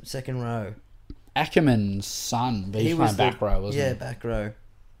Lions second row. Ackerman's son, but he's playing back row, wasn't Yeah, he? back row.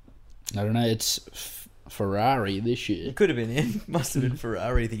 I don't know, it's Ferrari this year. It could have been him. Must have been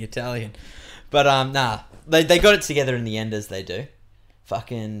Ferrari, the Italian. But nah, they got it together in the end as they do.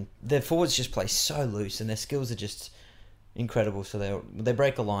 Fucking their forwards just play so loose and their skills are just incredible. So they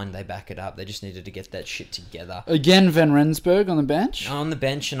break a line, they back it up. They just needed to get that shit together. Again, Van Rensburg on the bench. On the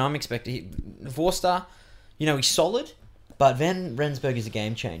bench, and I'm expecting Vorster. He's solid, but Van Rensburg is a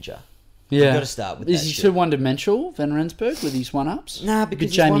game changer. Yeah. You've got to start with Is that he shit. too one-dimensional, Van Rensburg, with his one-ups? Nah, because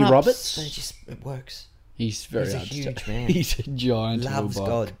With Jamie his one-ups, Roberts? it works. He's very He's a hard to huge tell. man. He's a giant Loves little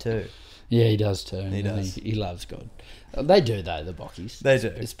God bloke. too. Yeah, he does too. He does. He loves God. They do, though, the Bockies. They do.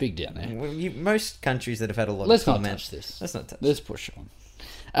 It's big down there. Well, most countries that have had a lot Let's of not comment. touch this. Let's not touch. Let's push on.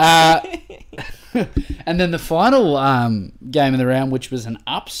 And then the final game of the round, which was an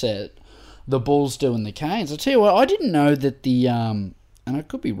upset, the Bulls doing the Canes. I'll tell you what, I didn't know that and I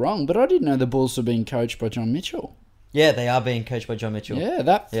could be wrong, but I didn't know the Bulls were being coached by John Mitchell. Yeah, they are being coached by John Mitchell. Yeah,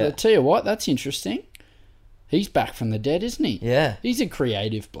 Yeah. I'll tell you what, that's interesting. He's back from the dead, isn't he? Yeah. He's a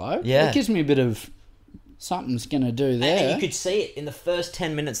creative bloke. Yeah. It gives me a bit of something's going to do there. And you could see it in the first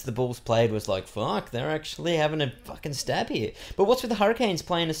 10 minutes the Bulls played was like, fuck, they're actually having a fucking stab here. But what's with the Hurricanes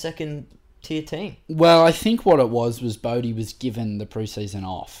playing a second tier team? Well, I think what it was Bodie was given the preseason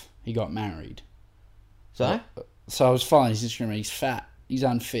off. He got married. So? So I was following his Instagram. He's fat. He's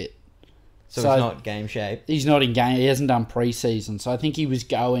unfit. So it's not game shape. He's not in game. He hasn't done preseason. So I think he was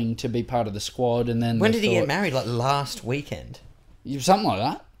going to be part of the squad. And then When they did he get thought- married? Like last weekend? Something like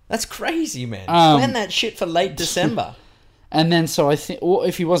that. That's crazy, man. Plan that shit for late December. And then, so I think, well,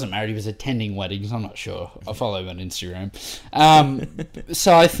 if he wasn't married, he was attending weddings. I'm not sure. I follow him on Instagram.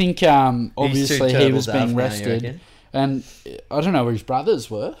 So I think, obviously, he was being rested. And I don't know where his brothers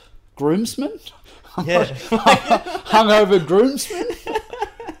were. Groomsmen? Yeah. Hungover groomsmen?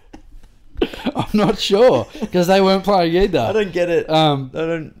 I'm not sure. Because they weren't playing either. I don't get it. I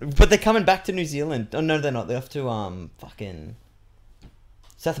don't. But they're coming back to New Zealand. Oh, no, they're not. They're off to, fucking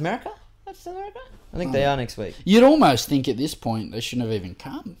South America? That's South America? I think they are next week. You'd almost think at this point they shouldn't have even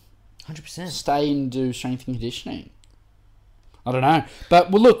come. 100%. Stay and do strength and conditioning. I don't know. But,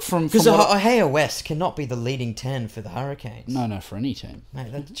 well, look, from Because what Ohio West cannot be the leading 10 for the Hurricanes. No, for any team.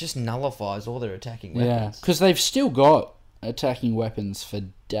 Mate, that just nullifies all their attacking Yeah, weapons. because they've still got attacking weapons for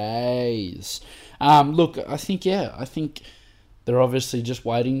days. Look, I think they're obviously just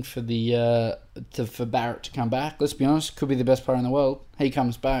waiting for for Barrett to come back. Let's be honest, could be the best player in the world. He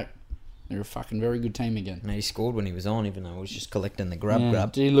comes back, they're a fucking very good team again. Mate, he scored when he was on, even though he was just collecting the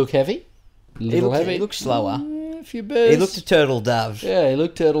grub. Did he look heavy? He looked slower. A few birds. He looked a turtle dove. Yeah, he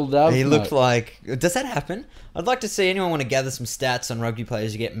looked turtle dove. He looked mate. like... Does that happen? I'd like to see anyone want to gather some stats on rugby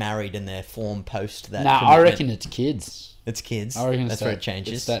players who get married and their form post that. Nah, I commitment. reckon it's kids. It's kids. I reckon That's it's where that, it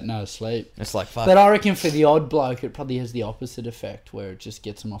changes. It's that no sleep. It's like, fuck. But I reckon for the odd bloke, it probably has the opposite effect, where it just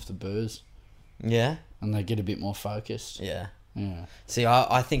gets them off the booze Yeah? and they get a bit more focused. Yeah. Yeah. See,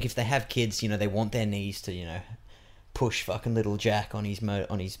 I think if they have kids, they want their knees to, push fucking little Jack on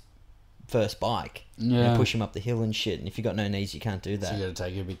his first bike. Yeah. Push him up the hill and shit. And if you got no knees, you can't do So that. you got to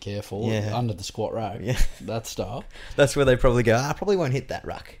take it a bit careful. Yeah. Under the squat rack. Yeah. That stuff. That's where they probably go, I probably won't hit that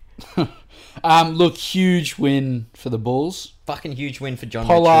ruck. Look, huge win for the Bulls. Fucking huge win for John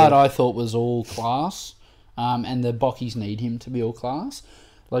Pollard, Mitchell. I thought, was all class. And the Bockies need him to be all class.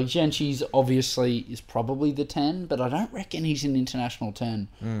 Like, Gentry's obviously is probably the 10, but I don't reckon he's an international 10.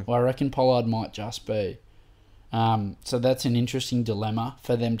 Well, I reckon Pollard might just be. So that's an interesting dilemma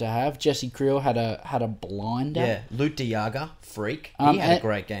for them to have. Jesse Creel had a blinder. Yeah, Luke DeJager, freak. He had a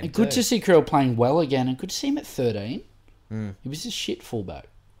great game and good too. to see Creel playing well again, and good to see him at 13. He was a shit fullback.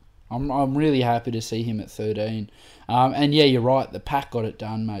 I'm really happy to see him at 13. And yeah, you're right. The pack got it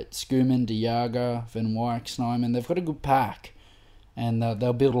done, mate. Schoeman, DeJager, Van Wyk, Snyman. They've got a good pack, and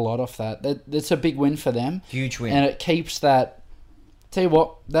they'll build a lot off that. That's a big win for them. Huge win. And it keeps that Tell you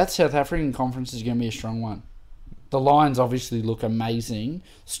what, that South African conference is going to be a strong one. The Lions obviously look amazing.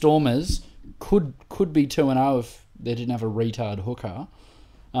 Stormers could be 2-0 if they didn't have a retard hooker.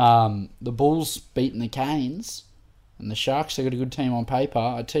 The Bulls beating the Canes. And the Sharks, they got a good team on paper.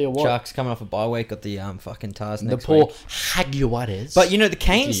 I tell you what. Sharks coming off a bye week, got the fucking Tars next the poor week. Jaguares. But, the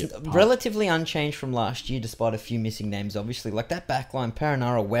Canes, relatively unchanged from last year, despite a few missing names, obviously. Like, that backline,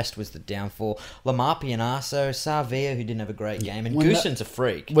 Paranara West was the downfall. Lamapi and Arso, Savia, who didn't have a great game, and Goosen's a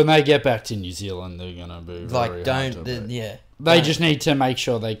freak. When they get back to New Zealand, they're going to be very hard to beat. They just need to make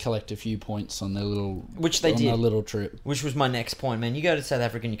sure they collect a few points on their little... Which they did. Their little trip. Which was my next point, man. You go to South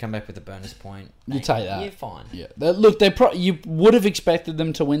Africa and you come back with a bonus point. You take that. You're fine. Yeah. You would have expected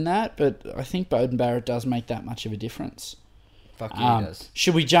them to win that, but I think Beauden Barrett does make that much of a difference. Fuck yeah, he does.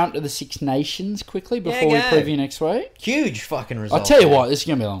 Should we jump to the Six Nations quickly before we preview next week? Huge fucking result. I'll tell you what, this is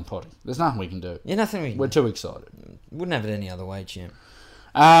going to be a long potty. There's nothing we can do. Yeah, nothing we can do. We're too excited. Wouldn't have it any other way, Jim.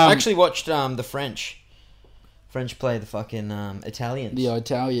 I actually watched the French play the fucking Italians. The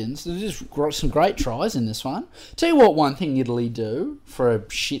Italians. There's just some great tries in this one. Tell you what, one thing Italy do for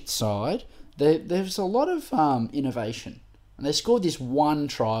a shit side, there's a lot of innovation. And they scored this one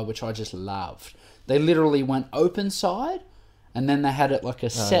try, which I just loved. They literally went open side, and then they had it like a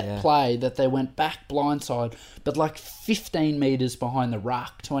set play that they went back blindside, but like 15 metres behind the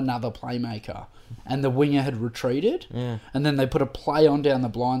ruck to another playmaker. And the winger had retreated. Yeah. And then they put a play on down the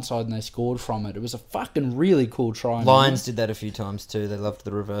blind side and they scored from it. It was a fucking really cool try. Lions did that a few times too. They loved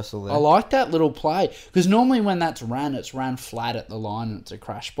the reversal there. I like that little play. Because normally when that's ran, it's ran flat at the line and it's a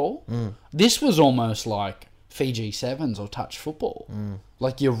crash ball. This was almost like Fiji Sevens or touch football.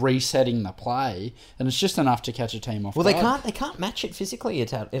 Like you're resetting the play, and it's just enough to catch a team off. Well, guard. They can't match it physically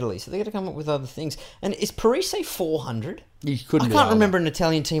at Italy, so they got to come up with other things. And is Parise 400? You couldn't. I can't remember an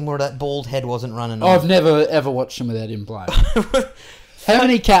Italian team where that bald head wasn't running. I've never ever watched him without him playing. How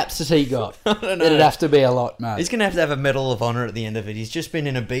many caps has he got? I don't know. It'd have to be a lot, mate. He's gonna have to have a Medal of Honor at the end of it. He's just been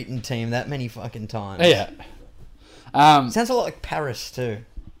in a beaten team that many fucking times. Yeah. Sounds a lot like Paris too.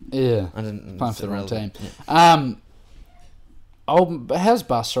 Yeah. Playing for the wrong team. Yeah. How's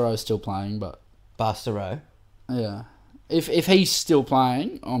Bastareaud still playing? But Bastareaud? Yeah. If he's still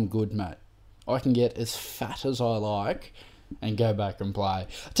playing, I'm good, mate. I can get as fat as I like and go back and play.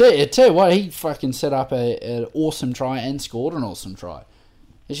 Tell you what, he fucking set up an awesome try and scored an awesome try.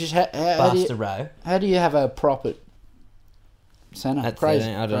 It's just how do you have a prop at centre? At Crazy.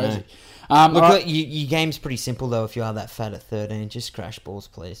 13, I don't know. Look, your game's pretty simple though. If you are that fat at 13, just crash balls,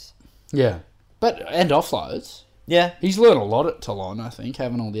 please. Yeah, and offloads. Yeah, he's learned a lot at Toulon, I think,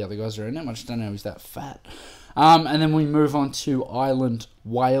 having all the other guys around him. I just don't know he's that fat. And then we move on to Ireland,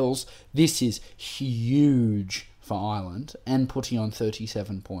 Wales. This is huge for Ireland and putting on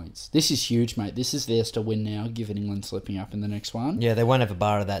 37 points. This is huge, mate. This is theirs to win now, given England slipping up in the next one. Yeah, they won't have a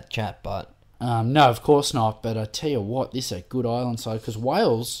bar of that chat, but... no, of course not. But I tell you what, this is a good Ireland side, because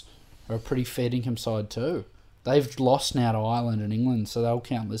Wales are a pretty fair income side too. They've lost now to Ireland and England, so they'll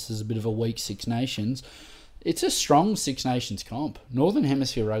count this as a bit of a weak Six Nations. It's a strong Six Nations comp. Northern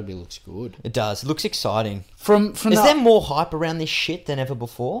Hemisphere rugby looks good. It does. It looks exciting. Is there more hype around this shit than ever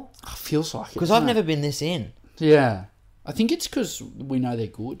before? Feels like it. Because I've never been this in. Yeah. I think it's because we know they're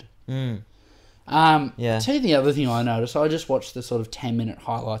good. Yeah. Tell you the other thing I noticed, I just watched the sort of 10-minute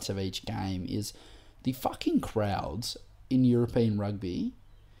highlights of each game, is the fucking crowds in European rugby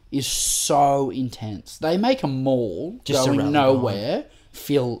is so intense. They make a mall just going nowhere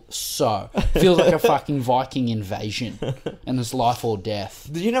feels like a fucking Viking invasion and it's life or death.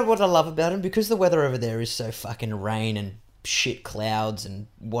 You know what I love about them? Because the weather over there is so fucking rain and shit clouds and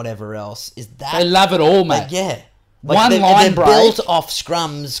whatever else, is that... They love it all, mate. Yeah. One line break. They're built off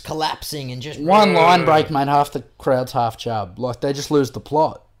scrums collapsing and just... One line break, mate, half the crowd's half chub. Like, they just lose the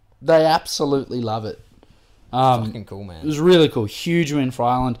plot. They absolutely love it. Fucking cool, man. It was really cool. Huge win for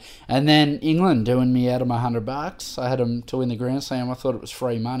Ireland. And then England doing me out of my $100. I had them to win the Grand Slam. I thought it was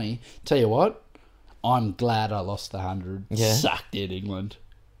free money. Tell you what, I'm glad I lost the 100. Yeah. Sucked it, England.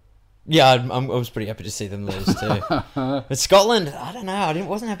 Yeah, I was pretty happy to see them lose too. But Scotland, I don't know. I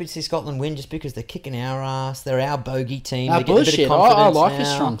wasn't happy to see Scotland win just because they're kicking our ass. They're our bogey team. No, bullshit. I like a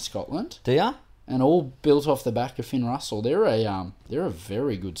strong Scotland. Do ya? And all built off the back of Finn Russell. They're a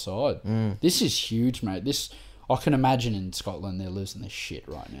very good side. This is huge, mate. I can imagine in Scotland they're losing their shit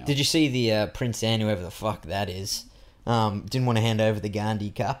right now. Did you see the Prince Anne, whoever the fuck that is? Didn't want to hand over the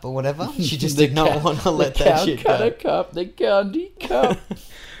Gandhi Cup or whatever. She just did not want to let that shit go. The Gandhi Cup.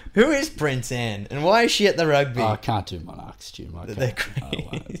 Who is Prince Anne and why is she at the rugby? I can't do Monarchs, Jim. They're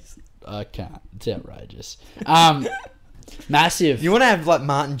crazy. I can't. It's outrageous. Massive. You want to have like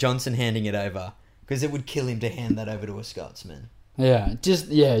Martin Johnson handing it over because it would kill him to hand that over to a Scotsman. Yeah,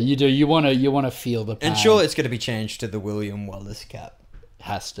 you do. You want to feel the pain. And sure, it's going to be changed to the William Wallace cap.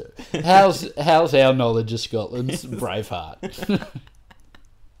 Has to. How's our knowledge of Scotland's Braveheart?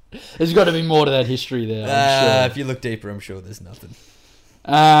 There's got to be more to that history there. I'm sure. If you look deeper, I'm sure there's nothing.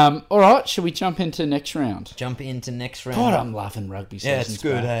 All right, should we jump into next round? Jump into next round. God, I'm loving rugby season. Yeah, it's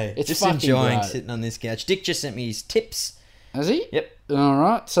good, hey. It's just fucking enjoying great. sitting on this couch. Dick just sent me his tips. Has he? Yep. All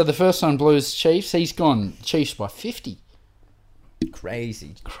right. So the first one, Blues Chiefs. He's gone Chiefs by 50.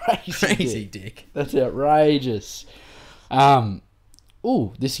 Crazy. Crazy, Dick. That's outrageous.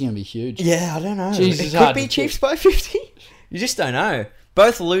 This is gonna be huge. Yeah, I don't know. Jesus, it could be Chiefs by 50. You just don't know.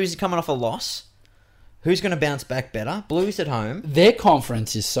 Both lose coming off a loss. Who's going to bounce back better? Blues at home. Their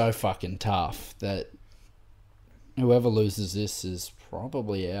conference is so fucking tough that whoever loses this is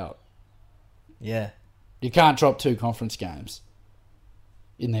probably out. Yeah. You can't drop 2 conference games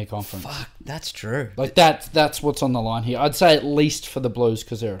in their conference. Fuck, that's true. Like that's what's on the line here. I'd say at least for the Blues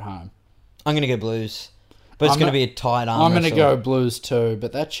because they're at home. I'm going to go Blues. But it's going to be a tight arm I'm going to wrestle. go Blues too,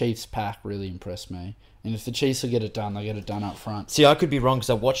 but that Chiefs pack really impressed me. And if the Chiefs will get it done, they get it done up front. See, I could be wrong because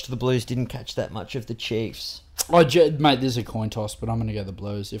I watched the Blues, didn't catch that much of the Chiefs. Mate, there's a coin toss, but I'm going to go the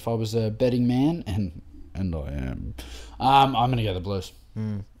Blues. If I was a betting man, and I am, I'm going to go the Blues.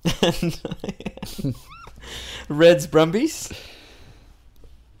 Reds, Brumbies.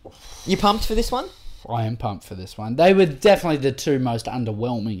 You pumped for this one? I am pumped for this one. They were definitely the 2 most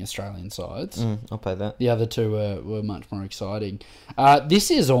underwhelming Australian sides. I'll pay that. The other 2 were much more exciting.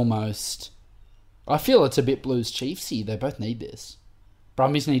 This is almost... I feel it's a bit Blues Chiefsy. They both need this.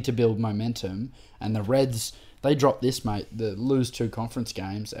 Brumbies need to build momentum, and the Reds, they drop this, mate. They lose 2 conference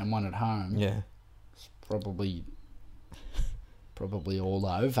games and 1 at home. Yeah. It's probably all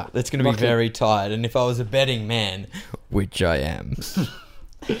over. That's going to be very tight. And if I was a betting man, which I am,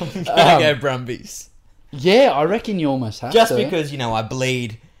 I'm going to go Brumbies. Yeah, I reckon you almost have Just to. because, I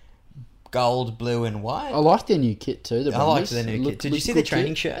bleed gold, blue, and white. I like their new kit too. The I like Brumbies. their new kit. Did you see the their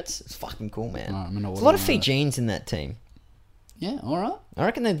training shirts? It's fucking cool, man. Right, There's a lot of Fijians in that team. Yeah, all right. I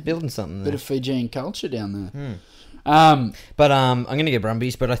reckon they're building something there. Bit of Fijian culture down there. But I'm going to get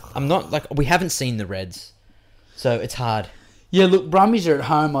Brumbies, but I'm not, we haven't seen the Reds. So it's hard. Yeah, look, Brumbies are at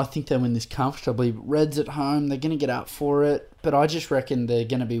home. I think they win this comfortably. Reds at home, they're going to get up for it. But I just reckon they're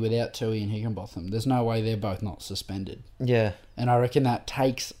going to be without Tui and Higginbotham. There's no way they're both not suspended. Yeah. And I reckon that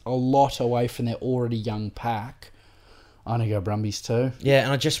takes a lot away from their already young pack. I'm going to go Brumbies too. Yeah,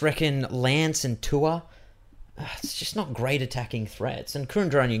 and I just reckon Lance and Tua, it's just not great attacking threats. And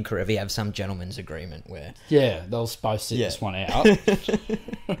Kurundroni and Karevi have some gentleman's agreement where... Yeah, they'll both sit this one out.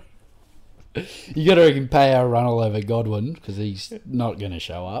 You got to pay our run all over Godwin because he's not going to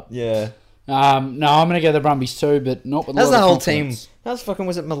show up. Yeah. No, I'm going to go the Brumbies too, but not with a lot How's the of whole confidence. team... How's fucking...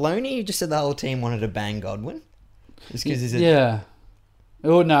 Was it Maloney? You just said the whole team wanted to bang Godwin? Just because he's a... Yeah.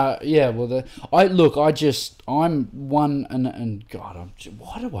 Oh, no. Yeah, well, I'm one and God,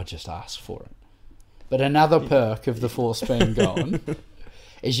 why do I just ask for it? But another perk of the force being gone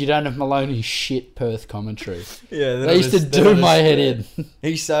is you don't have Maloney's shit Perth commentary. Yeah, They used to do my head in.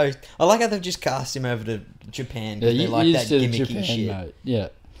 He's so... I like how they've just cast him over to Japan. Yeah, They like that gimmicky Japan, shit. mate. Yeah.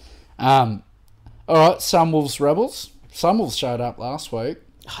 All right, Sunwolves Rebels. Sunwolves showed up last week.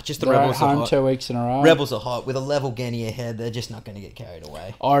 Just the They're Rebels at are home hot. 2 weeks in a row. Rebels are hot. With a level Genny ahead, they're just not going to get carried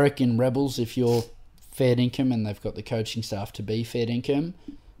away. I reckon Rebels, if you're fair income and they've got the coaching staff to be fair income,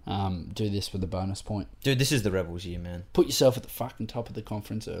 do this with a bonus point. Dude, this is the Rebels year, man. Put yourself at the fucking top of the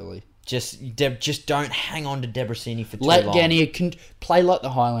conference early. Just don't hang on to Debrasini for too Let long. Genia play like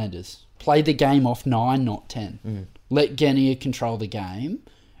the Highlanders. Play the game off 9, not 10. Let Genia control the game,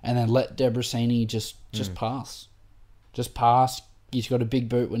 and then let Debrasini just pass. Just pass. He's got a big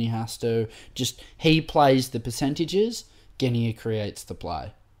boot when he has to. He plays the percentages. Genia creates the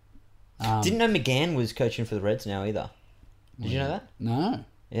play. Didn't know McGann was coaching for the Reds now either. Did you know that? No.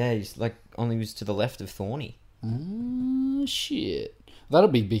 Yeah, he's he was to the left of Thorny. Oh, shit. That'll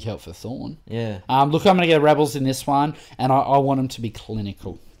be big help for Thorn. Yeah. Look, I'm going to get Rebels in this one, and I want them to be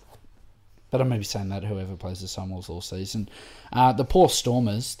clinical. But I may be saying that whoever plays the Sunwolves all season. The poor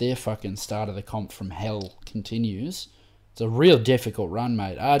Stormers, their fucking start of the comp from hell continues. It's a real difficult run,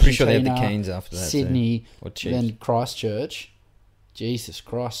 mate. Argentina, Pretty sure they had the Canes after that. Sydney, Or Chiefs. then Christchurch. Jesus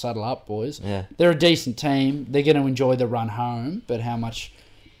Christ, saddle up, boys. Yeah. They're a decent team. They're going to enjoy the run home, but how much...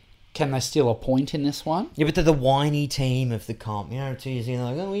 Can they steal a point in this one? Yeah, but they're the whiny team of the comp. 2 years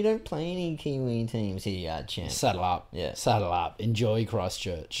ago, we don't play any Kiwi teams. Here you are, champ. Saddle up. Yeah. Saddle up. Enjoy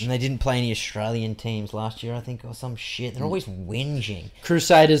Christchurch. And they didn't play any Australian teams last year, I think, or some shit. They're always whinging.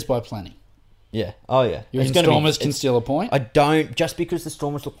 Crusaders by plenty. Yeah. Oh, yeah. You reckon Stormers can steal a point? I don't, just because the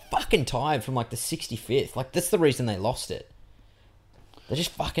Stormers look fucking tired from the 65th. That's the reason they lost it. They're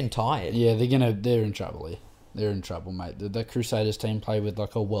just fucking tired. Yeah, they're in trouble here. They're in trouble, mate. The Crusaders team play with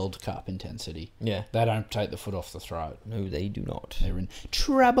like a World Cup intensity. Yeah. They don't take the foot off the throat. No, they do not. They're in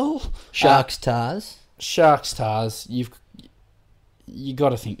trouble. Sharks, Tars. Sharks, Tars. You got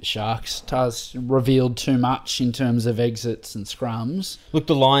to think the Sharks. Tars revealed too much in terms of exits and scrums. Look,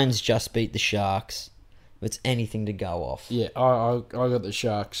 the Lions just beat the Sharks. It's anything to go off. Yeah, I got the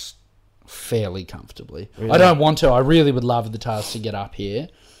Sharks fairly comfortably. Really? I don't want to. I really would love the Tars to get up here.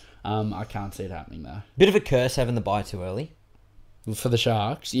 I can't see it happening though. Bit of a curse having the bye too early. For the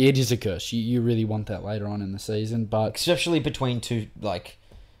Sharks, yeah, it is a curse. You really want that later on in the season, but Especially between two, like,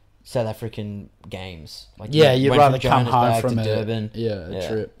 South African games. Like, yeah, you you'd went rather come home Johannesburg from to a Durban. a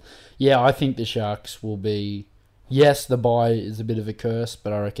trip. Yeah, I think the Sharks will be. Yes, the bye is a bit of a curse,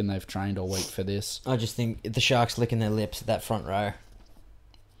 but I reckon they've trained all week for this. I just think the Sharks licking their lips at that front row.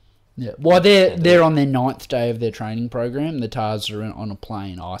 Yeah, well, they're on their 9th day of their training program. The Tars are on a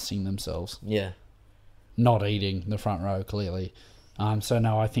plane icing themselves, Yeah. not eating the front row clearly. So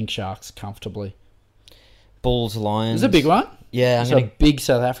no, I think Sharks comfortably. Bulls, Lions. It's a big one. Yeah, It's a big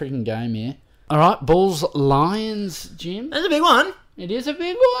South African game here. All right, Bulls, Lions, Jim. That's a big one. It is a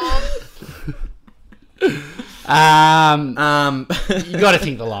big one. You got to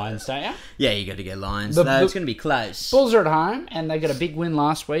think the Lions, don't you? Yeah, you got to get Lions. The- No, the- it's going to be close. Bulls are at home, and they got a big win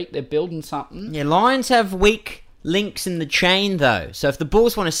last week. They're building something. Yeah, Lions have weak links in the chain, though. So if the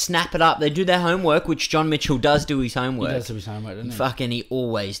Bulls want to snap it up, they do their homework, which John Mitchell does do his homework. He does have his homework, doesn't he? Fucking, he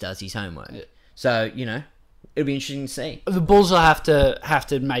always does his homework. Yeah. So, it'll be interesting to see. The Bulls will have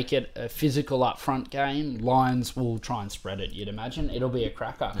to make it a physical upfront game. Lions will try and spread it, you'd imagine. It'll be a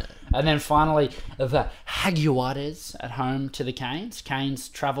cracker. Yeah. And then finally, the Jaguares at home to the Canes. Canes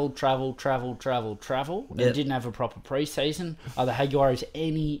travel. They Yeah. didn't have a proper pre-season. Are the Jaguares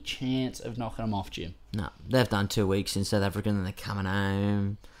any chance of knocking them off, Jim? No, they've done 2 weeks in South Africa and then they're coming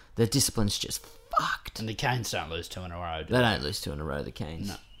home. Their discipline's just fucked. And the Canes don't lose 2 in a row, do They don't lose 2 in a row, the Canes.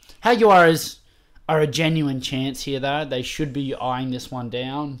 No. Jaguares are a genuine chance here, though. They should be eyeing this one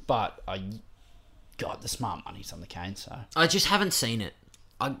down, but God, the smart money's on the Canes, so. I just haven't seen it.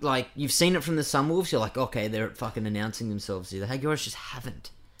 You've seen it from the Sunwolves, you're like, okay, they're fucking announcing themselves here. The Jaguars just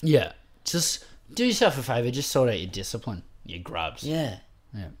haven't. Yeah. Just do yourself a favour, just sort out your discipline, you grubs. Yeah.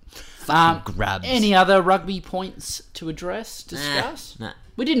 Grubs. Any other rugby points to discuss? Nah.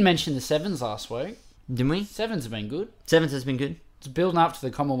 We didn't mention the Sevens last week. Didn't we? Sevens have been good. Sevens has been good. It's building up to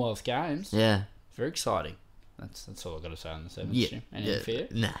the Commonwealth Games. Yeah. Very exciting. That's all I've got to say on the Sevens, Yeah. Jim. Any fear?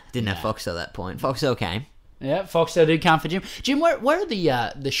 Nah, didn't have Foxtel at that point. Foxtel came. Yeah, Foxtel did come for Jim. Jim, where are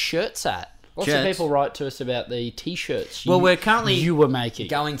the shirts at? Lots of Shirts. people write to us about the T-shirts We're currently you were making.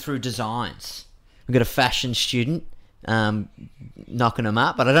 going through designs. We've got a fashion student knocking them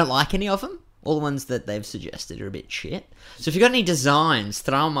up, but I don't like any of them. All the ones that they've suggested are a bit shit. So if you've got any designs,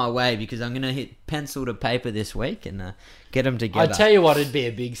 throw them my way because I'm going to hit pencil to paper this week and get them together. I tell you what, it'd be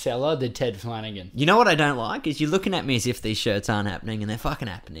a big seller, the Ted Flanagan. You know what I don't like is you're looking at me as if these shirts aren't happening, and they're fucking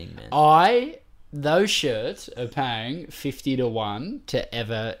happening, man. Those shirts are paying 50 to 1 to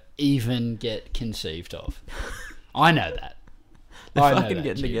ever even get conceived of. I know that. They're I know fucking that,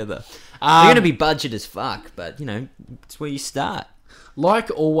 getting Jim. together. They're going to be budget as fuck, but, it's where you start. Like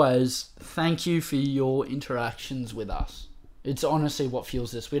always, thank you for your interactions with us. It's honestly what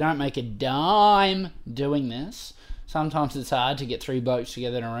fuels this. We don't make a dime doing this. Sometimes it's hard to get 3 blokes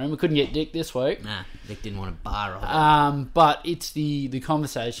together in a room. We couldn't get Dick this week. Nah, Dick didn't want a bar of it. But it's the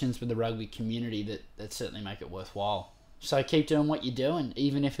conversations with the rugby community that certainly make it worthwhile. So keep doing what you're doing,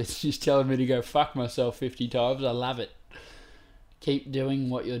 even if it's just telling me to go fuck myself 50 times. I love it. Keep doing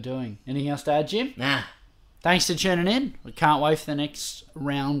what you're doing. Anything else to add, Jim? Nah. Thanks for tuning in. We can't wait for the next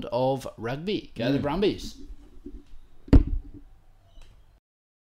round of rugby. Go the Brumbies.